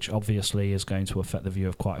 which obviously is going to affect the view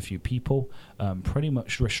of quite a few people. Pretty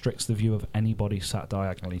much restricts the view of anybody sat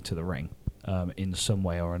diagonally to the ring in some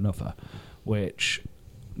way or another. Which,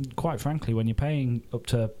 quite frankly, when you're paying up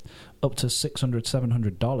to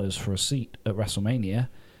 $600-700 for a seat at WrestleMania,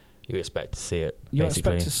 you expect to see it. You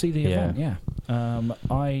expect to see the event, yeah.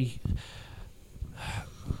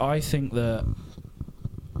 I think that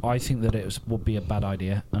it would be a bad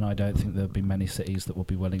idea, and I don't think there'd be many cities that would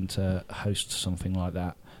be willing to host something like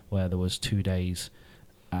that, where there was 2 days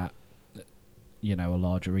at, a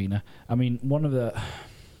large arena. I mean,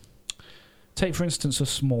 take for instance a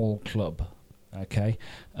small club. Okay,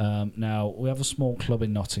 now we have a small club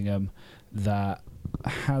in Nottingham that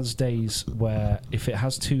has days where if it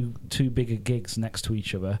has two bigger gigs next to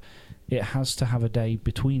each other, it has to have a day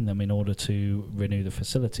between them in order to renew the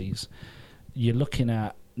facilities. You're looking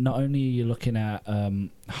at not only are you looking at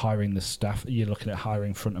hiring the staff, you're looking at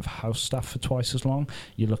hiring front of house staff for twice as long.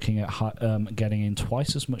 You're looking at getting in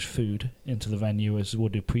twice as much food into the venue as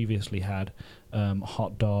would have previously had,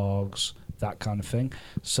 hot dogs, that kind of thing.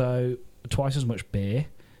 So twice as much beer.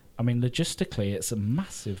 I mean, logistically, it's a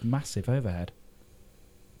massive, massive overhead.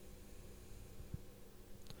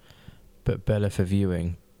 But better for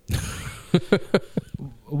viewing.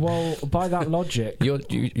 Well, by that logic, your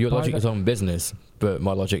logic is on business, but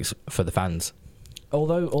my logic's for the fans.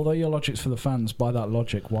 Although your logic's for the fans, by that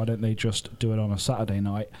logic, why don't they just do it on a Saturday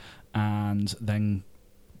night and then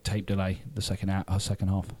tape delay the second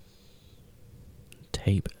half?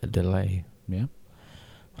 Tape delay. Yeah.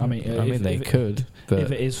 I mean, they could, but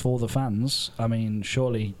if it is for the fans, I mean,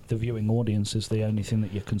 surely the viewing audience is the only thing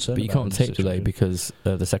that you're concerned about. But you can't tape delay because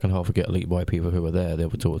the second half will get leaked by people who are there. They'll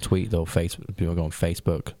do a tweet, people will go on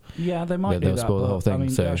Facebook. Yeah, they might do they'll that. spoil the whole thing. I mean,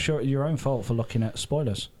 so sure, your own fault for looking at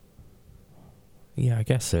spoilers. Yeah, I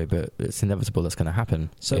guess so, but it's inevitable that's going to happen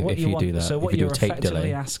if you do that. So what you're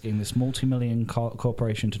effectively asking this multi-million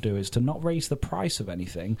corporation to do is to not raise the price of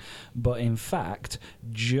anything, but in fact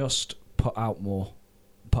just put out more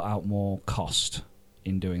cost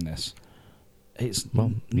in doing this. It's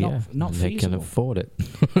Well, not they can feasible. afford it.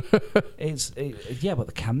 Yeah,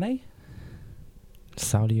 but can they?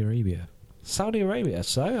 Saudi Arabia Saudi Arabia.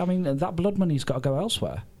 So I mean, that blood money's got to go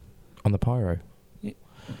elsewhere. on the pyro.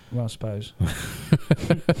 Well, I suppose.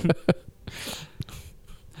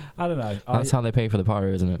 I don't know. That's how they pay for the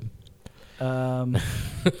pyro, isn't it?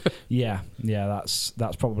 Yeah, that's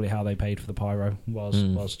probably how they paid for the pyro.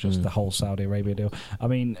 Was just the whole Saudi Arabia deal. I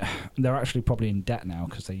mean, they're actually probably in debt now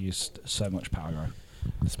because they used so much pyro.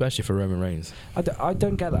 Especially for Roman Reigns. I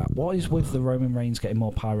don't get that. What is with the Roman Reigns getting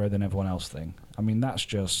more pyro than everyone else thing? I mean, that's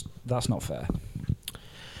not fair.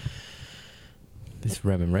 This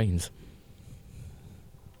Roman Reigns.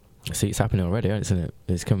 See, it's happening already, isn't it?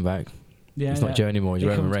 It's come back. Yeah, It's not Joe anymore. He's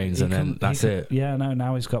Roman Reigns, and then that's it. Yeah, no.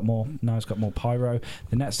 Now he's got more. Now he's got more pyro.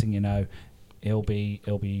 The next thing you know, he'll be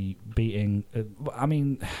beating. I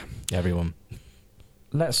mean, Everyone.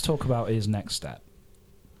 let's talk about his next step.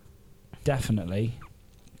 Definitely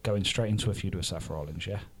going straight into a feud with Seth Rollins.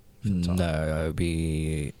 Yeah. No, it would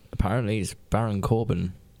be apparently it's Baron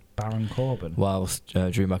Corbin. Baron Corbin. Whilst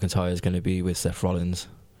Drew McIntyre is going to be with Seth Rollins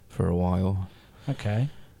for a while. Okay.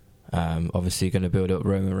 Obviously, going to build up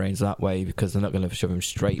Roman Reigns that way because they're not going to shove him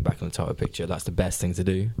straight back in the title picture. That's the best thing to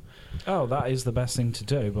do. Oh, that is the best thing to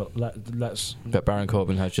do. But let's. But Baron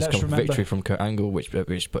Corbin has just come victory from Kurt Angle, which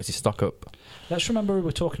puts his stock up. Let's remember who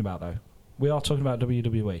we're talking about, though. We are talking about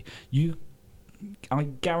WWE. I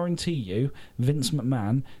guarantee you, Vince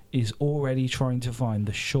McMahon is already trying to find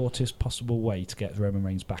the shortest possible way to get Roman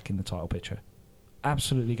Reigns back in the title picture.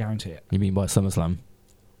 Absolutely guarantee it. You mean by SummerSlam?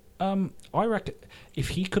 I reckon if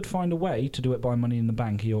he could find a way to do it by Money in the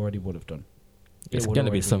Bank, he already would have done. It's going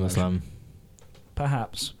to be SummerSlam.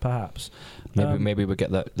 Perhaps. Maybe we'll get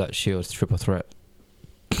that Shields triple threat.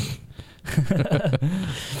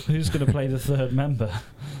 Who's going to play the third member?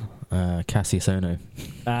 Cassius Ohno.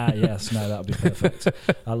 Yes, no, that would be perfect.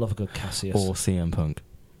 I love a good Cassius. Or CM Punk.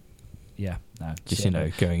 Yeah, no. Just,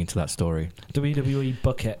 going into that story. WWE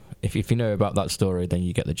bucket. If you know about that story, then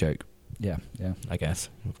you get the joke. Yeah. I guess.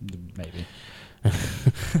 Maybe.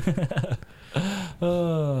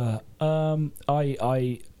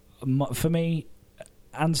 For me,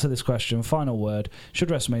 answer this question. Final word. Should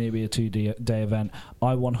WrestleMania be a 2-day event?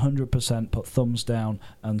 I 100% put thumbs down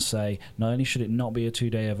and say not only should it not be a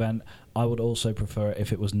 2-day event, I would also prefer it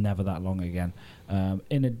if it was never that long again.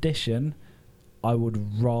 In addition, I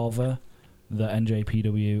would rather that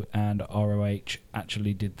NJPW and ROH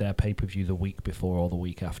actually did their pay-per-view the week before or the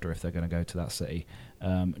week after if they're going to go to that city.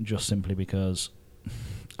 Just simply because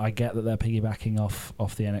I get that they're piggybacking off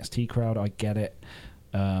the NXT crowd. I get it.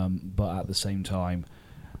 But at the same time,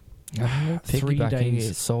 3 days...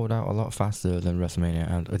 It sold out a lot faster than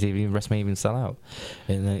WrestleMania. And did WrestleMania even sell out?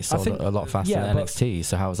 And then it sold a lot faster than NXT.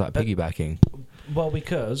 So how is that piggybacking? Well,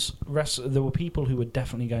 because there were people who were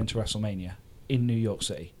definitely going to WrestleMania in New York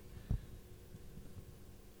City.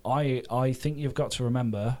 I think you've got to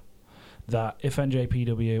remember that if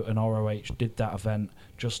NJPW and ROH did that event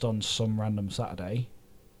just on some random Saturday,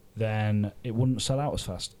 then it wouldn't sell out as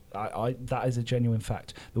fast. That is a genuine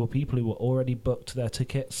fact. There were people who were already booked their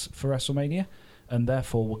tickets for WrestleMania and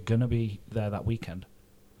therefore were going to be there that weekend.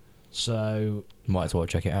 So... might as well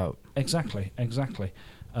check it out. Exactly.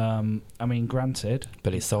 I mean, granted...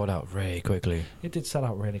 but it sold out really quickly. It did sell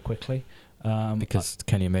out really quickly. Because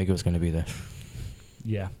Kenny Omega was going to be there.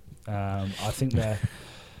 Yeah. I think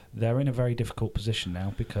they're in a very difficult position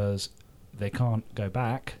now because they can't go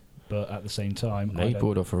back, but at the same time... They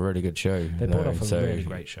brought off a really good show. They brought off a really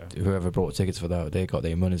great show. Whoever brought tickets for that, they got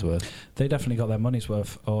their money's worth. They definitely got their money's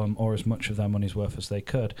worth, or as much of their money's worth as they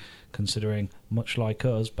could, considering, much like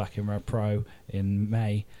us, back in Rev Pro in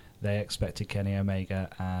May, they expected Kenny Omega,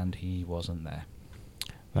 and he wasn't there.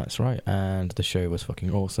 That's right, and the show was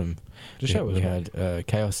fucking awesome. The show was we had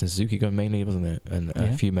Chaos and Suzuki Gun mainly, wasn't it? And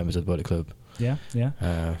a few members of the Bullet Club. Yeah.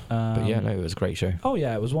 But yeah, no, it was a great show. Oh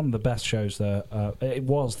yeah, it was one of the best shows there. It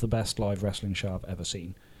was the best live wrestling show I've ever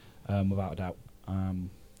seen, without a doubt.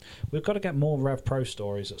 We've got to get more Rev Pro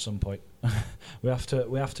stories at some point. we have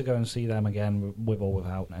to go and see them again with or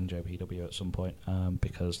without NJPW at some point,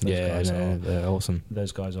 because they're awesome.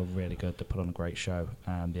 Those guys are really good. They put on a great show,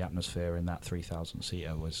 and the atmosphere in that 3,000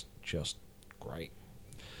 seater was just great.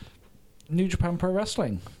 New Japan Pro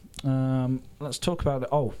Wrestling. Let's talk about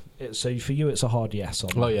it. So for you, it's a hard yes.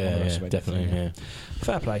 Definitely. Yeah.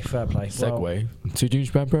 Fair play. Segue to New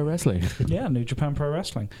Japan Pro Wrestling. Yeah, New Japan Pro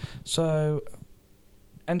Wrestling. So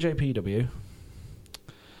NJPW,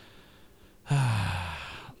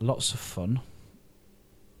 lots of fun.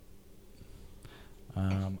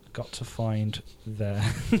 Got to find their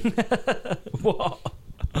what?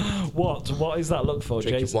 What is that look for,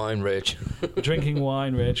 Drinking Jason? wine, Rich. Drinking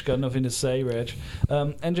wine, Rich. Got nothing to say, Rich.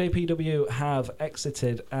 NJPW have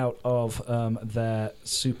exited out of their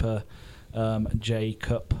Super J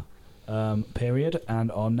Cup period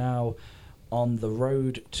and are now on the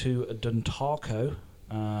road to Duntarco.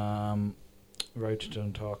 Road to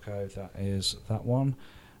Duntarco, that is that one.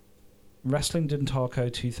 Wrestling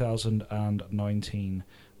Duntarco 2019.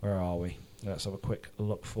 Where are we? Let's have a quick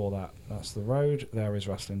look for that. That's the road. There is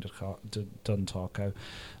Wrestling Duntarco.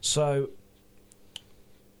 So,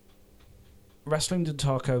 Wrestling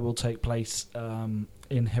Duntarco will take place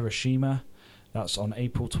in Hiroshima. That's on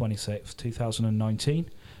April 26th, 2019.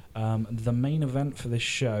 The main event for this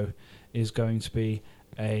show is going to be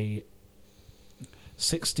a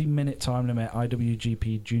 60-minute time limit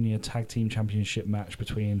IWGP Junior Tag Team Championship match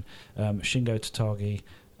between Shingo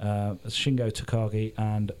Takagi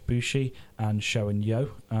and Bushi and Sho and Yo.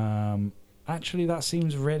 Actually, that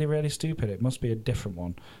seems really, really stupid. It must be a different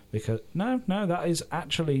one because no, that is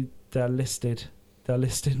actually their listed match.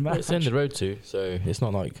 Well, it's in the road to, so it's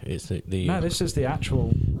not like it's the No, this is the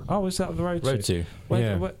actual. Oh, is that the road to?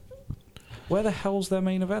 Where the hell's their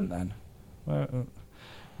main event then?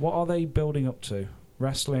 What are they building up to?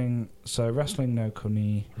 Wrestling no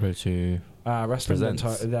Kuni. Road to Wrestling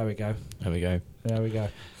Presents. There we go. There we go.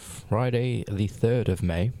 Friday the 3rd of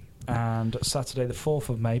May. And Saturday the 4th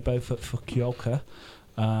of May, both at Fukuoka.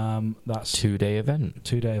 That's 2-day event.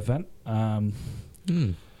 2-day event.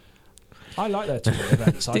 I like their 2-day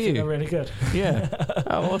events. I think they're really good. Yeah.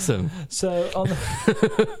 Oh, awesome. So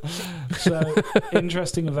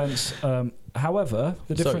interesting events. However,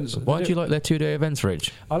 the difference. Why do you like their 2-day events,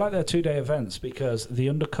 Rich? I like their 2-day events because the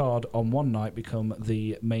undercard on one night become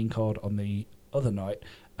the main card on the other night,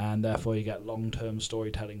 and therefore you get long-term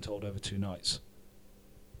storytelling told over 2 nights.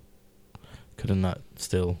 Couldn't that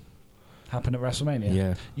still happen at WrestleMania?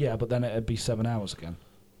 Yeah. Yeah, but then it'd be 7 hours again.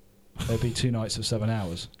 It'd be 2 nights of 7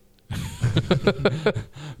 hours.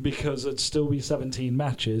 Because it'd still be 17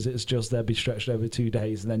 matches. It's just they'd be stretched over 2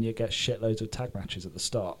 days, and then you get shitloads of tag matches at the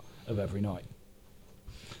start of every night.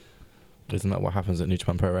 Isn't that what happens at New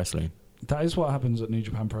Japan Pro Wrestling? That is what happens at New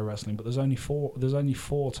Japan Pro Wrestling, but there's only 4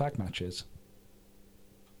 tag matches.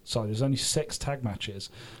 Sorry, there's only 6 tag matches.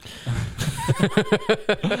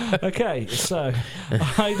 Okay, so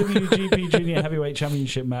IWGP Junior Heavyweight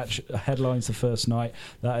Championship match headlines the first night.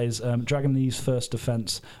 That is Dragon Lee's first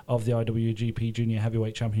defense of the IWGP Junior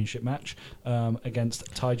Heavyweight Championship match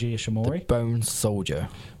against Taiji Ishimori. The Bone Soldier.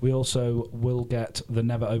 We also will get the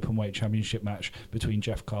Never Openweight Championship match between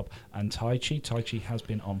Jeff Cobb and Taichi. Taichi has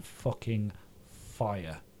been on fucking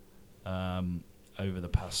fire. Over the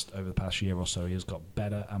past year or so, he has got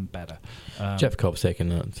better and better. Jeff Cobb's taken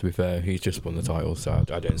that. To be fair, he's just won the title, so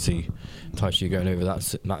I don't see Taichi going over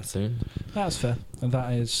that soon. That's fair, and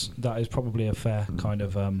that is probably a fair kind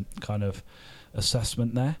of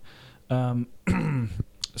assessment there.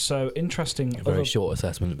 So interesting. A very short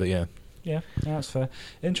assessment, but yeah. Yeah, that's fair.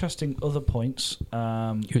 Interesting other points.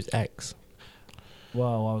 Who's X?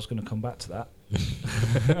 Well, I was going to come back to that.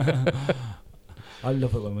 I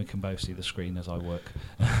love it when we can both see the screen as I work.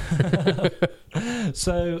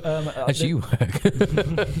 So, as you work.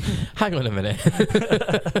 Hang on a minute.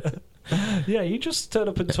 Yeah, you just turn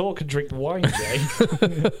up and talk and drink wine, Jay.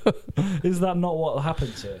 Is that not what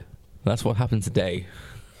happened to? That's what happened today.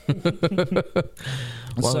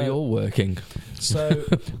 While you're working. So,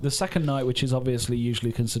 the second night, which is obviously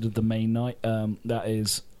usually considered the main night, that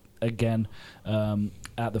is again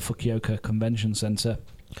at the Fukuoka Convention Center.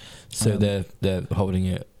 So they're holding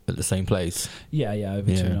it at the same place? Yeah,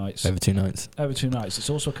 over 2 nights. Over 2 nights. Over 2 nights. It's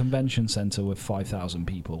also a convention centre with 5,000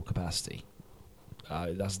 people capacity.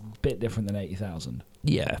 That's a bit different than 80,000.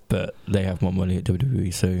 Yeah, but they have more money at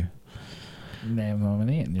WWE, so... They have more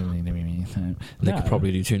money at WWE, so... They could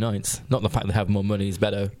probably do 2 nights. Not the fact they have more money is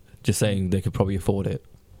better, just saying they could probably afford it.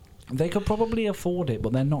 They could probably afford it,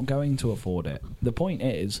 but they're not going to afford it. The point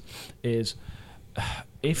is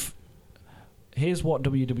if... Here's what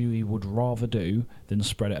WWE would rather do than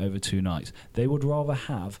spread it over 2 nights. They would rather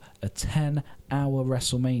have a 10-hour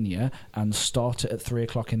WrestleMania and start it at 3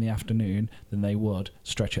 o'clock in the afternoon than they would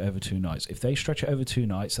stretch it over 2 nights. If they stretch it over 2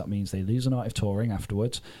 nights, that means they lose a night of touring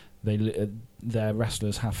afterwards. Their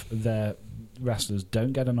wrestlers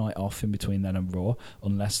don't get a night off in between then and Raw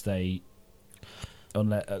unless they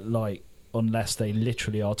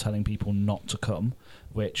literally are telling people not to come,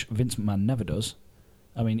 which Vince McMahon never does.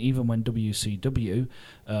 I mean, even when WCW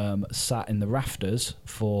sat in the rafters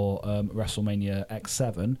for WrestleMania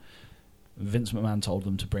X7, Vince McMahon told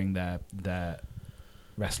them to bring their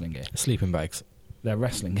wrestling gear. Sleeping bags. their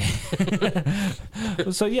wrestling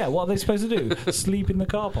game. So yeah, what are they supposed to do? Sleep in the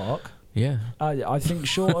car park? Yeah. I think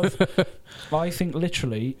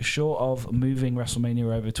literally short of moving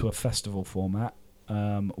WrestleMania over to a festival format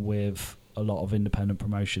with a lot of independent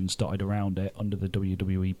promotions dotted around it under the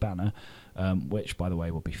WWE banner, which, by the way,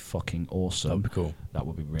 would be fucking awesome. That would be cool. That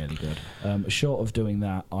would be really good. Short of doing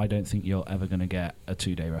that, I don't think you're ever going to get a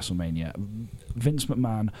 2-day WrestleMania. Vince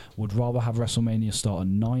McMahon would rather have WrestleMania start at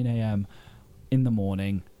 9 a.m. in the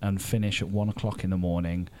morning and finish at 1 o'clock in the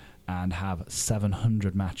morning and have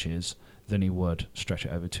 700 matches than he would stretch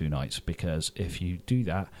it over 2 nights, because if you do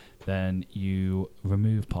that, then you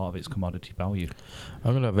remove part of its commodity value.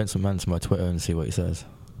 I'm going to have Vince McMahon to my Twitter and see what he says.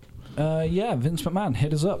 Yeah, Vince McMahon,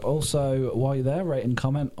 hit us up. Also, while you're there, rate and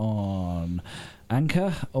comment on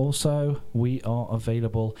Anchor. Also, we are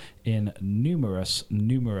available in numerous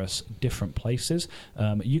different places.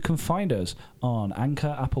 You can find us on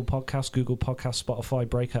Anchor, Apple Podcasts, Google Podcasts, Spotify,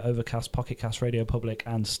 Breaker, Overcast, Pocket Cast, Radio Public,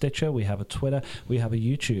 and Stitcher. We have a Twitter. We have a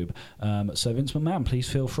YouTube. So, Vince McMahon, please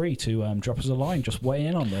feel free to drop us a line. Just weigh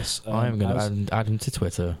in on this. I'm going to add him to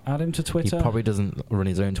Twitter. Add him to Twitter. He probably doesn't run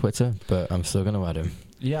his own Twitter, but I'm still going to add him.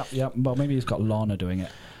 Yeah. Well, maybe he's got Lana doing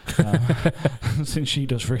it. Since she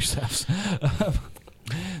does Rusev's.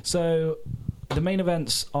 So, the main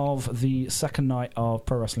events of the second night of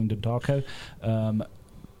Pro Wrestling Dontaku.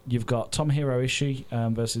 You've got Tomohiro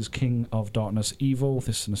Ishii versus King of Darkness Evil.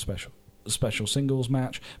 This is a special singles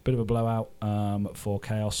match. Bit of a blowout for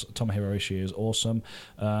Chaos. Tomohiro Ishii is awesome.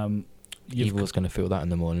 Evil's going to feel that in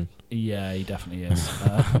the morning. Yeah, he definitely is.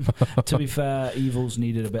 To be fair, Evil's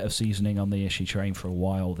needed a bit of seasoning on the Ishii train for a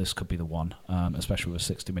while. This could be the one, especially with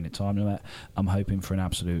a 60-minute time limit. I'm hoping for an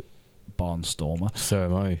absolute barnstormer. So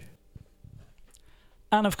am I.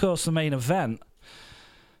 And, of course, the main event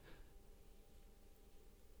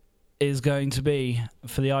is going to be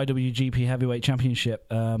for the IWGP Heavyweight Championship.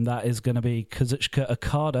 That is going to be Kazuchika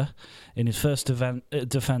Okada in his first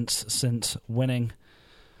defense since winning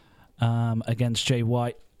against Jay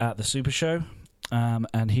White at the Super Show.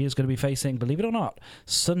 And he is going to be facing, believe it or not,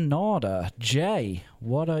 Sonada. Jay,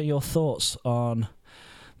 what are your thoughts on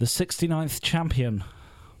the 69th champion,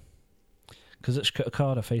 Kazuchika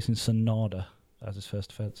Okada, facing Sonada as his first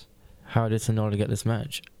defense? How did Sonada get this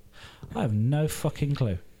match? I have no fucking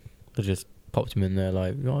clue. They just popped him in there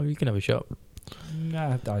like, oh, you can have a shot.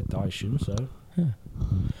 Nah, I assume so. Yeah.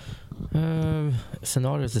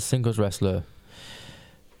 Sonada is a singles wrestler.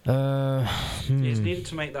 He's needed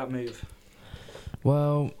to make that move.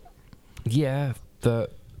 Well, yeah,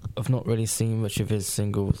 but I've not really seen much of his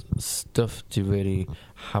singles stuff to really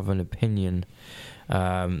have an opinion.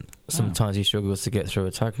 Sometimes he struggles to get through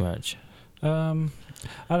a tag match. I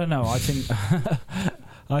don't know. I think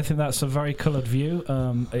I think that's a very coloured view.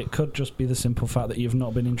 It could just be the simple fact that you've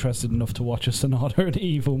not been interested enough to watch a Sonada and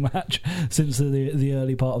Evil match since the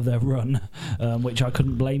early part of their run, which I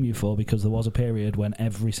couldn't blame you for, because there was a period when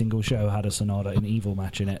every single show had a Sonada and Evil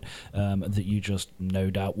match in it that you just no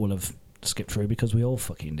doubt will have skipped through, because we all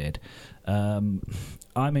fucking did. I'm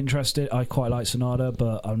interested. I quite like Sonada,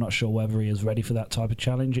 but I'm not sure whether he is ready for that type of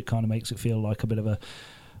challenge. It kind of makes it feel like a bit of a...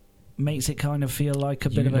 Makes it kind of feel like a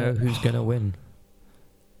bit of a... You know who's going to win.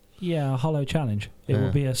 Yeah, a hollow challenge. It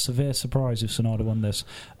would be a severe surprise if Sonada won this.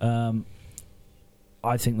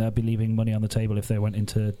 I think they'd be leaving money on the table if they went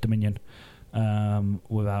into Dominion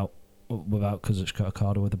without Kazuchika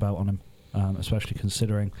Okada with the belt on him, especially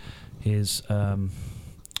considering his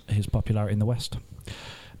popularity in the West.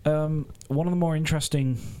 One of the more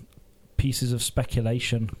interesting pieces of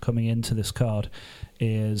speculation coming into this card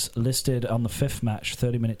is listed on the 5th match,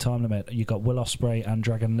 30-minute time limit. You got Will Ospreay and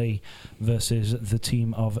Dragon Lee versus the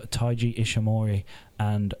team of Taiji Ishimori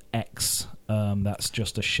and X. That's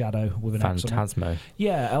just a shadow with an X. Phantasmo.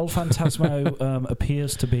 Yeah, El Phantasmo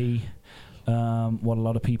appears to be what a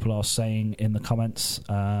lot of people are saying in the comments.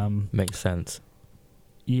 Makes sense.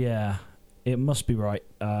 Yeah, it must be right.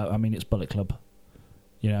 I mean, it's Bullet Club.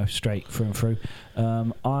 Straight through and through.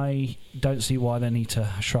 I don't see why they need to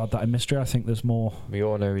shroud that in mystery. I think there's more. We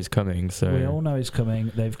all know he's coming, so... We all know he's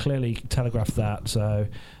coming. They've clearly telegraphed that, so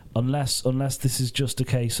unless this is just a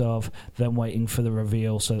case of them waiting for the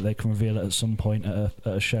reveal so that they can reveal it at some point at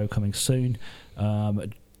a show coming soon,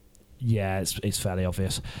 yeah, it's fairly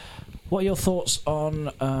obvious. What are your thoughts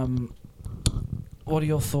on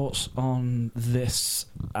this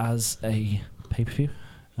as a pay-per-view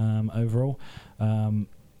overall?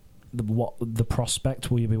 The prospect,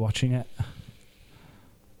 will you be watching it?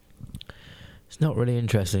 It's not really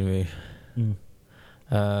interesting me.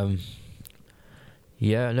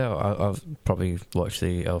 Yeah, no, I've probably watched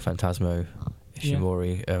the El Phantasmo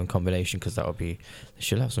Ishimori combination, because they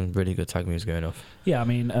should have some really good tag moves going off. Yeah, I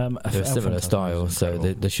mean, they're similar style, so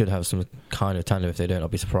they should have some kind of tandem. If they don't, I'll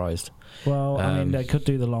be surprised. Well, I mean, they could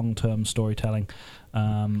do the long-term storytelling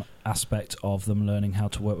aspect of them learning how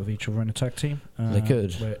to work with each other in a tag team. They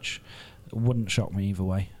could, which wouldn't shock me either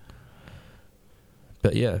way.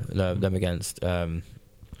 But yeah, no, them against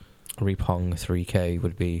Ri Pong 3K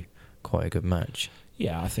would be quite a good match.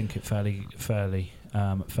 Yeah, I think it fairly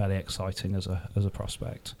exciting as a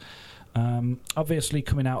prospect. Obviously,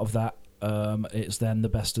 coming out of that, it's then the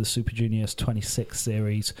Best of the Super Juniors 26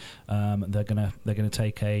 series. They're gonna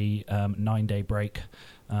take a 9-day break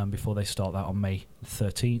before they start that on May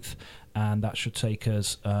 13th, and that should take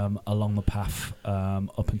us along the path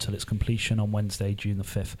up until its completion on Wednesday, June the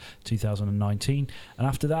 5th, 2019. And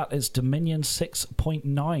after that, it's Dominion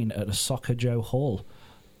 6.9 at the Soccer Joe Hall.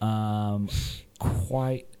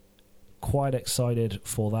 Quite excited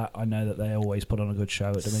for that. I know that they always put on a good show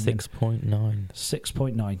at Dominion.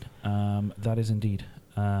 6.9. That is indeed.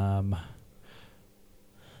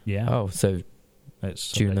 Yeah. Oh, so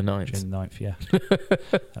it's June the 9th. June the 9th, yeah.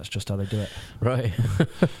 That's just how they do it. Right.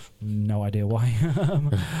 No idea why.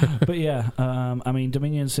 But yeah, I mean,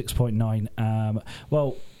 Dominion 6.9.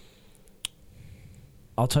 Well,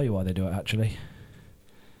 I'll tell you why they do it, actually.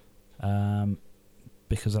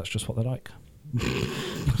 Because that's just what they like.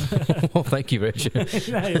 Well, thank you, Richard.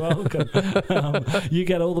 No, you're welcome. You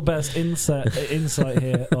get all the best insight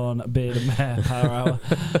here on Beard and Bear Power Hour.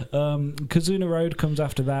 Kazuna Road comes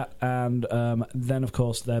after that, and then of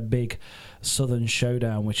course their big Southern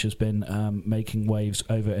Showdown, which has been making waves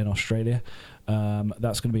over in Australia.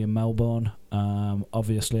 That's going to be in Melbourne.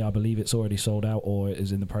 Obviously, I believe it's already sold out, or it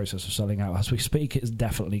is in the process of selling out as we speak. It's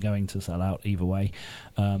definitely going to sell out either way.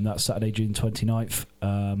 That's Saturday, June 29th.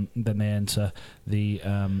 Then they enter the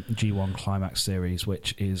G1 Climax Series,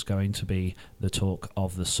 which is going to be the talk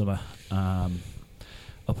of the summer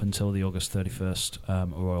up until the August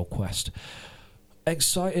 31st Royal Quest.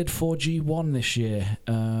 Excited for G1 this year.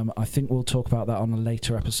 I think we'll talk about that on a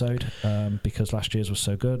later episode because last year's was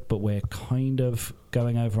so good, but we're kind of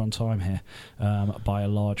going over on time here by a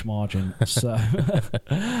large margin. So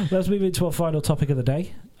let's move into our final topic of the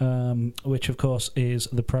day, which of course is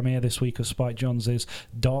the premiere this week of Spike Jonze's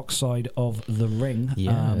Dark Side of the Ring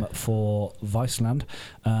for Viceland.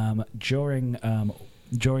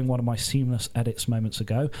 During one of my seamless edits moments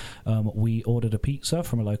ago, we ordered a pizza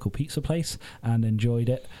from a local pizza place and enjoyed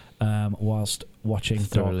it whilst watching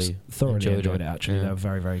Thoroughly enjoyed it, actually. Yeah. They were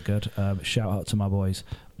very, very good. Shout out to my boys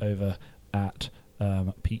over at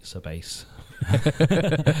Pizza Base.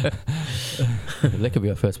 They could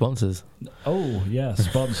be our first sponsors. Oh, yeah,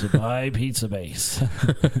 sponsored by Pizza Base.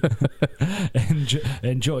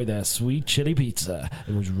 Enjoy their sweet chili pizza.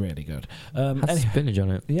 It was really good. Had spinach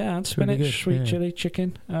on it. Yeah, and spinach, really sweet chili,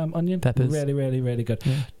 chicken, onion. Peppers. Really, really, really good.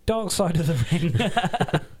 Yeah. Dark Side of the Ring.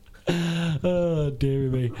 Oh, dear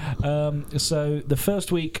me. So the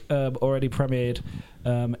first week already premiered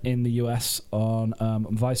in the US on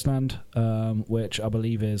Viceland, which I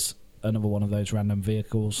believe is another one of those random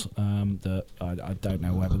vehicles that I don't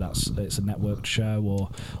know whether it's a networked show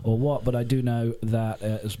or what, but I do know that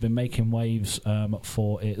it has been making waves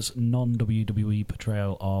for its non-WWE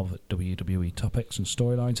portrayal of WWE topics and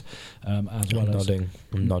storylines, as well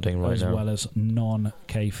I'm nodding right as now. well as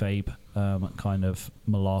non-kayfabe kind of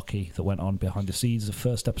malarkey that went on behind the scenes. The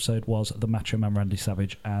first episode was the Macho Man Randy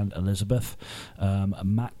Savage and Elizabeth, a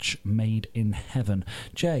match made in heaven.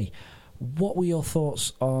 Jay, what were your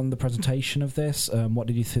thoughts on the presentation of this? What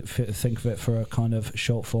did you think of it for a kind of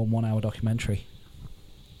short-form 1-hour documentary?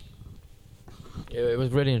 It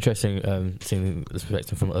was really interesting seeing the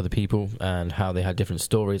perspective from other people and how they had different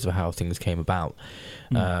stories of how things came about.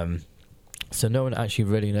 So no one actually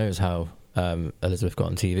really knows how Elizabeth got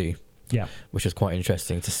on TV. Yeah, which is quite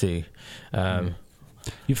interesting to see.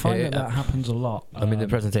 You find that happens a lot. I mean, the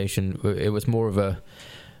presentation, it was more of a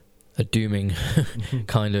dooming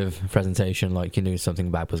kind of presentation, like you knew something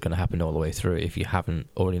bad was going to happen all the way through. If you haven't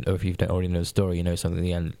already, or if you don't already know the story, you know something at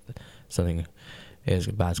the end, something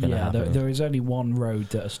bad's going to happen. There is only one road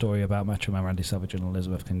that a story about Macho Man Randy Savage and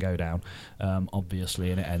Elizabeth can go down, obviously,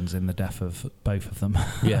 and it ends in the death of both of them.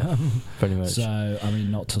 Yeah, pretty much. So, I mean,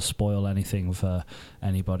 not to spoil anything for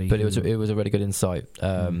anybody. But it was a really good insight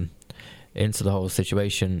into the whole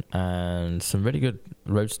situation and some really good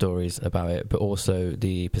road stories about it, but also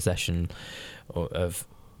the possession of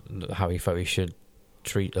how he felt he should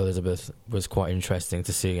treat Elizabeth was quite interesting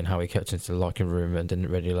to see, and how he kept her into the locker room and didn't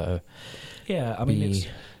really let her. Yeah, I mean,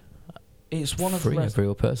 it's one of free the a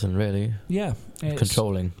real person, really. Yeah,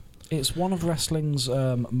 controlling. It's one of wrestling's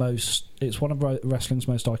most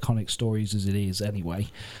iconic stories, as it is anyway.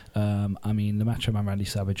 I mean, the Macho Man Randy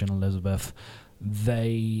Savage and Elizabeth,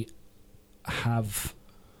 they have.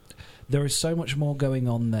 There is so much more going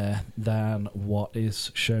on there than what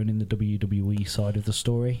is shown in the WWE side of the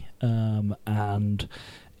story, and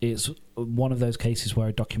it's one of those cases where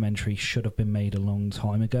a documentary should have been made a long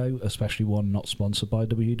time ago, especially one not sponsored by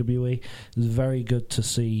WWE. It's very good to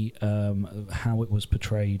see how it was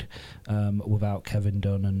portrayed without Kevin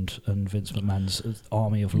Dunn and Vince McMahon's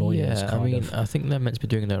army of lawyers. Yeah, I think they're meant to be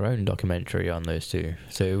doing their own documentary on those two,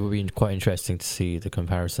 so it would be quite interesting to see the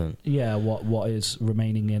comparison. Yeah, what is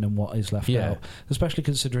remaining in and what is left out, especially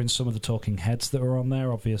considering some of the talking heads that are on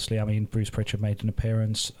there. Obviously, I mean, Bruce Pritchard made an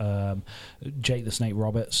appearance, Jake the Snake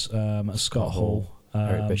Roberts, Scott Hall,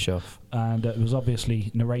 Eric Bischoff, and it was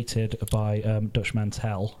obviously narrated by Dutch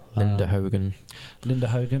Mantel, Linda Hogan. Linda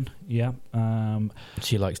Hogan, yeah.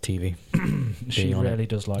 She likes TV. She really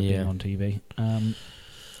does like being on TV.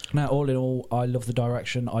 Now, all in all, I love the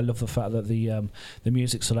direction. I love the fact that the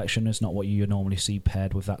music selection is not what you normally see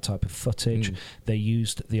paired with that type of footage. They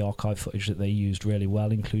used the archive footage that they used really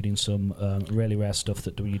well, including some really rare stuff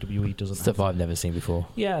that WWE doesn't have. Stuff I've never seen before.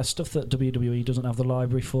 Yeah, stuff that WWE doesn't have the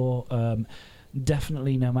library for.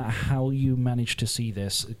 Definitely, no matter how you manage to see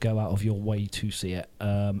this, go out of your way to see it.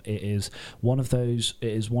 It is one of those.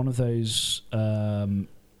 It is one of those. One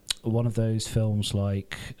of those films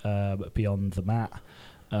like Beyond the Mat.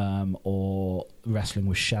 Or Wrestling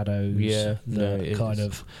with Shadows,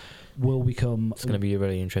 will become. It's going to be a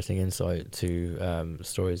really interesting insight to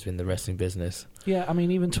stories in the wrestling business. Yeah, I mean,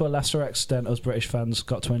 even to a lesser extent, us British fans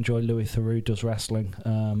got to enjoy Louis Theroux Does Wrestling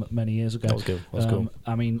many years ago. That was good. That was cool.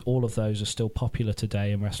 I mean, all of those are still popular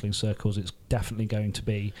today in wrestling circles. It's definitely going to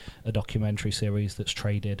be a documentary series that's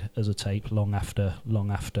traded as a tape long after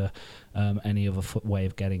any other way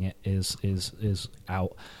of getting it is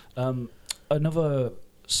out.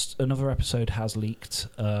 Another episode has leaked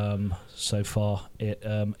so far.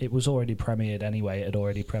 It was already premiered anyway. It had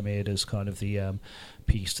already premiered as kind of the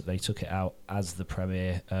piece that they took it out as the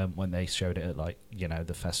premiere when they showed it at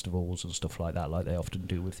the festivals and stuff like that, like they often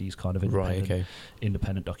do with these kind of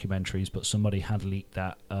independent documentaries. But somebody had leaked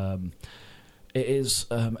that. It is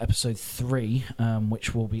episode 3,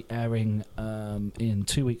 which will be airing in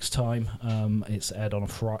 2 weeks' time. It's aired on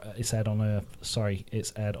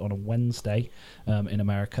a Wednesday in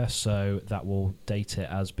America, so that will date it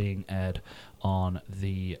as being aired on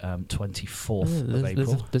the 24th of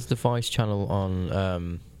April. There's the Vice channel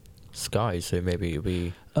on Sky, so maybe it'll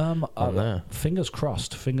be on there. Fingers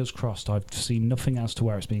crossed. I've seen nothing as to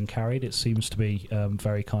where it's being carried. It seems to be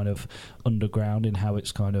very kind of underground in how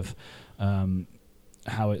it's kind of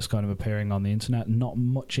appearing on the internet. Not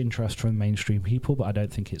much interest from mainstream people, but I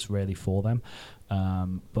don't think it's really for them.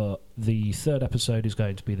 But the third episode is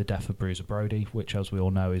going to be the death of Bruiser Brody, which, as we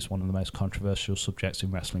all know, is one of the most controversial subjects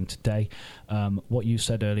in wrestling today. What you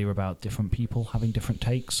said earlier about different people having different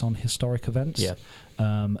takes on historic events,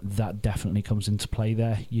 that definitely comes into play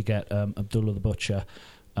there. You get Abdullah the Butcher,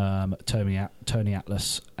 Tony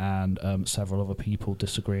Atlas, and several other people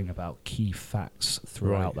disagreeing about key facts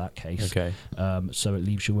throughout that case. Okay. So it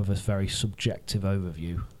leaves you with a very subjective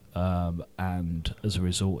overview, and as a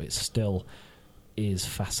result, it still is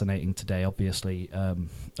fascinating today. Obviously,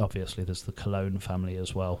 there's the Cologne family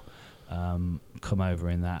as well, come over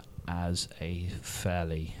in that as a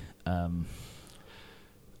fairly.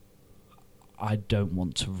 I don't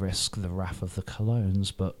want to risk the wrath of the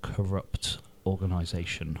Colognes, but corrupt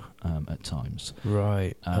organisation at times.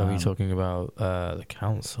 Right. Are we talking about the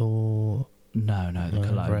council? No, the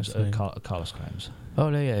Colognes, Carlos Colognes.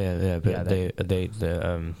 Oh no, yeah. But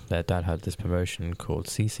their dad had this promotion called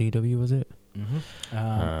CCW, was it?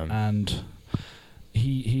 Mm-hmm. And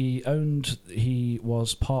he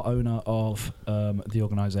was part owner of the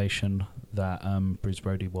organisation that Bruce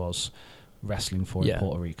Brody was wrestling for in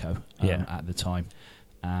Puerto Rico at the time,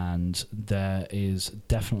 and there is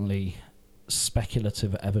definitely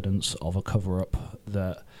speculative evidence of a cover-up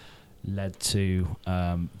that led to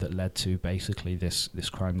basically this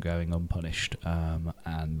crime going unpunished,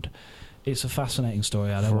 and it's a fascinating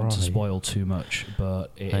story. I don't want to spoil too much,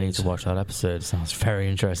 but I need to watch that episode. It sounds very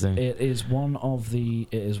interesting. It is one of the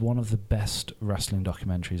best wrestling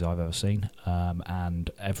documentaries I've ever seen,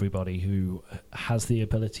 and everybody who has the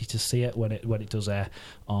ability to see it when it does air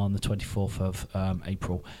on the 24th of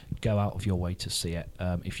April, go out of your way to see it.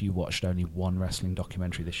 If you watched only one wrestling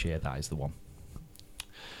documentary this year, that is the one.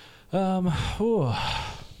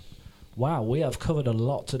 Wow, we have covered a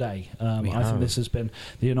lot today. I think this has been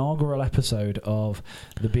the inaugural episode of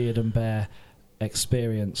the Beard and Bear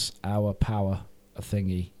Experience Our Power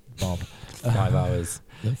thingy Bob. 5 hours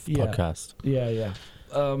of Yeah. podcast. Yeah.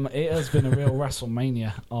 It has been a real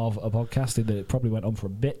WrestleMania of a podcasting that it probably went on for a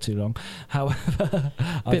bit too long. However,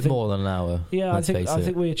 A bit more than an hour. Yeah, let's face I it.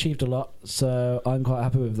 think we achieved a lot, so I'm quite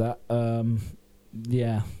happy with that.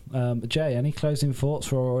 Jay, any closing thoughts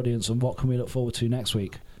for our audience, and what can we look forward to next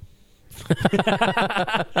week?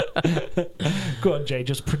 Go on, Jay.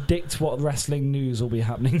 Just predict what wrestling news will be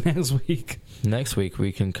happening next week. Next week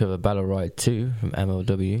we can cover Battle Riot 2 from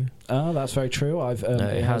MLW. Oh, that's very true.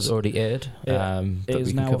 It has already aired. It but is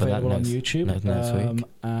we can now cover that available on next, YouTube. next week.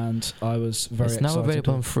 And I was very It's excited. now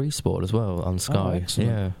available on Free Sport as well on Sky. excellent.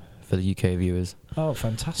 Yeah, for the UK viewers Oh,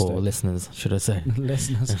 fantastic. or listeners, should I say?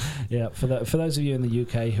 Listeners. Yeah, for those of you in the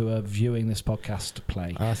UK who are viewing this podcast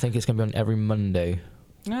play. I think it's going to be on every Monday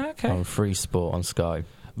Okay. on Free Sport on Sky.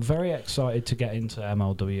 Very excited to get into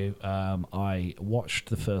MLW. I watched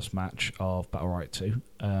the first match of Battle Riot 2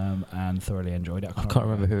 and thoroughly enjoyed it. I can't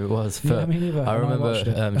remember who it was. Yeah, me neither. I And remember watched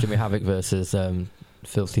it. Jimmy Havoc versus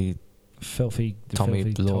Filthy Filthy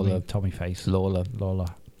Lawler. Tommy Face. Lawler.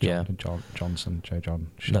 Yeah. Johnson, Joe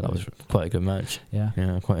John. No, that was quite a good match. Yeah.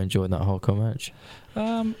 Yeah, I quite enjoyed that hardcore match.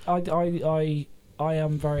 I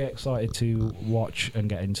am very excited to watch and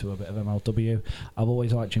get into a bit of MLW. I've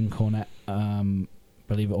always liked Jim Cornette.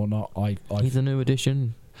 Believe it or not, He's a new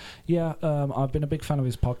addition. Yeah, I've been a big fan of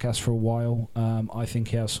his podcast for a while. I think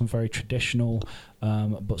he has some very traditional,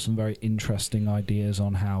 but some very interesting ideas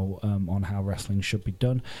on how wrestling should be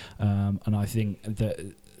done. And I think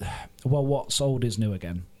that, well, what's old is new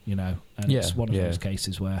again, you know. And it's one of those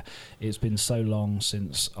cases where it's been so long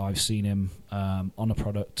since I've seen him on a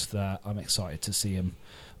product that I'm excited to see him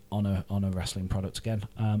on a wrestling product again,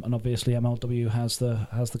 and obviously MLW has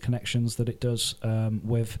the connections that it does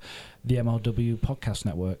with the MLW podcast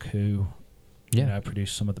network, who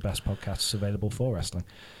produce some of the best podcasts available for wrestling,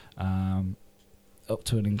 up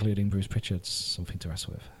to and including Bruce Pritchard's Something to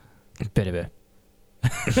Wrestle With. A bit of it.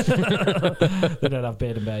 They don't have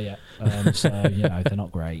Beard and Bear yet, so they're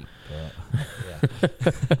not great. But yeah.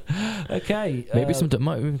 Okay, maybe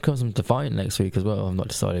might even come some Defiant next week as well. I've not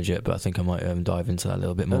decided yet, but I think I might dive into that a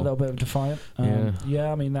little bit more. A little bit of Defiant.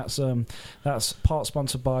 I mean that's part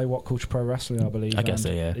sponsored by What Culture Pro Wrestling, I believe. I guess so.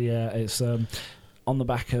 Yeah. Yeah, it's on the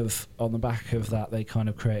back of that they kind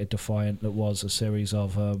of created Defiant, that was a series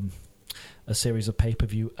of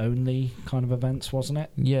pay-per-view only kind of events, wasn't it?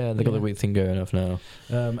 Yeah, they got the weird thing going off now.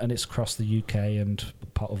 And it's across the UK and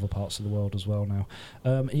other parts of the world as well now.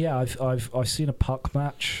 I've seen a puck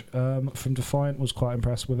match from Defiant, was quite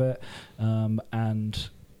impressed with it. And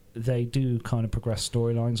they do kind of progress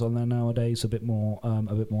storylines on there nowadays a bit more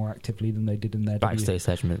actively than they did in their backstage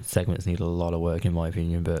segments need a lot of work in my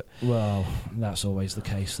opinion, but well, that's always the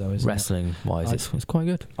case though, isn't wrestling wise it's quite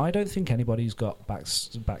good. I don't think anybody's got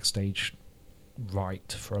backstage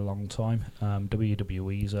right for a long time.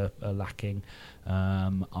 WWE's are lacking.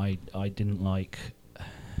 I didn't like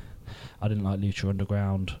Lucha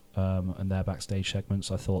Underground and their backstage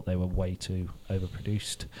segments. I thought they were way too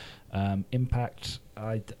overproduced. Impact,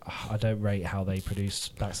 I don't rate how they produce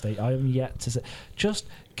backstage. I am yet to say, just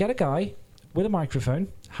get a guy with a microphone,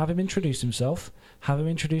 have him introduce himself, have him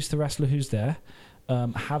introduce the wrestler who's there,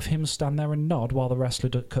 have him stand there and nod while the wrestler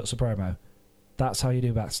cuts a promo. That's how you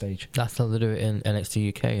do backstage. That's how they do it in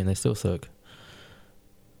NXT UK, and they still suck.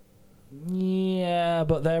 Yeah,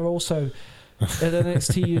 but they're also at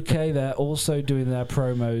NXT UK. They're also doing their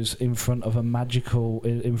promos in front of a magical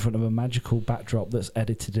backdrop that's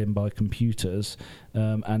edited in by computers,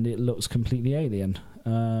 and it looks completely alien.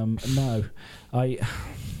 No, I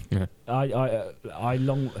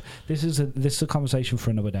long. This is a conversation for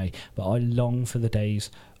another day. But I long for the days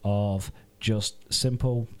of just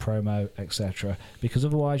simple promo, etc. Because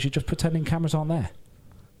otherwise, you're just pretending cameras aren't there.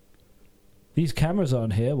 These cameras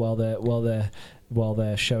aren't here while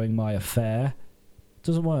they're showing my affair.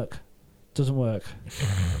 Doesn't work.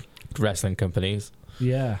 Wrestling companies.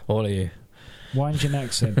 Yeah. All of you. Wind your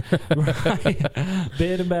necks in. Right.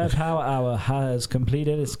 Beard and Bear Power Hour has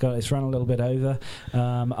completed. It's run a little bit over.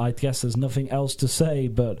 I guess there's nothing else to say,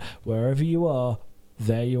 but wherever you are,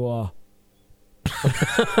 there you are.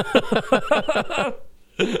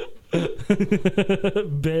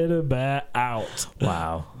 Beard and Bear out.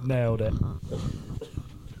 Wow. Nailed it.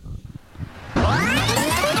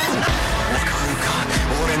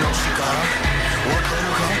 Waka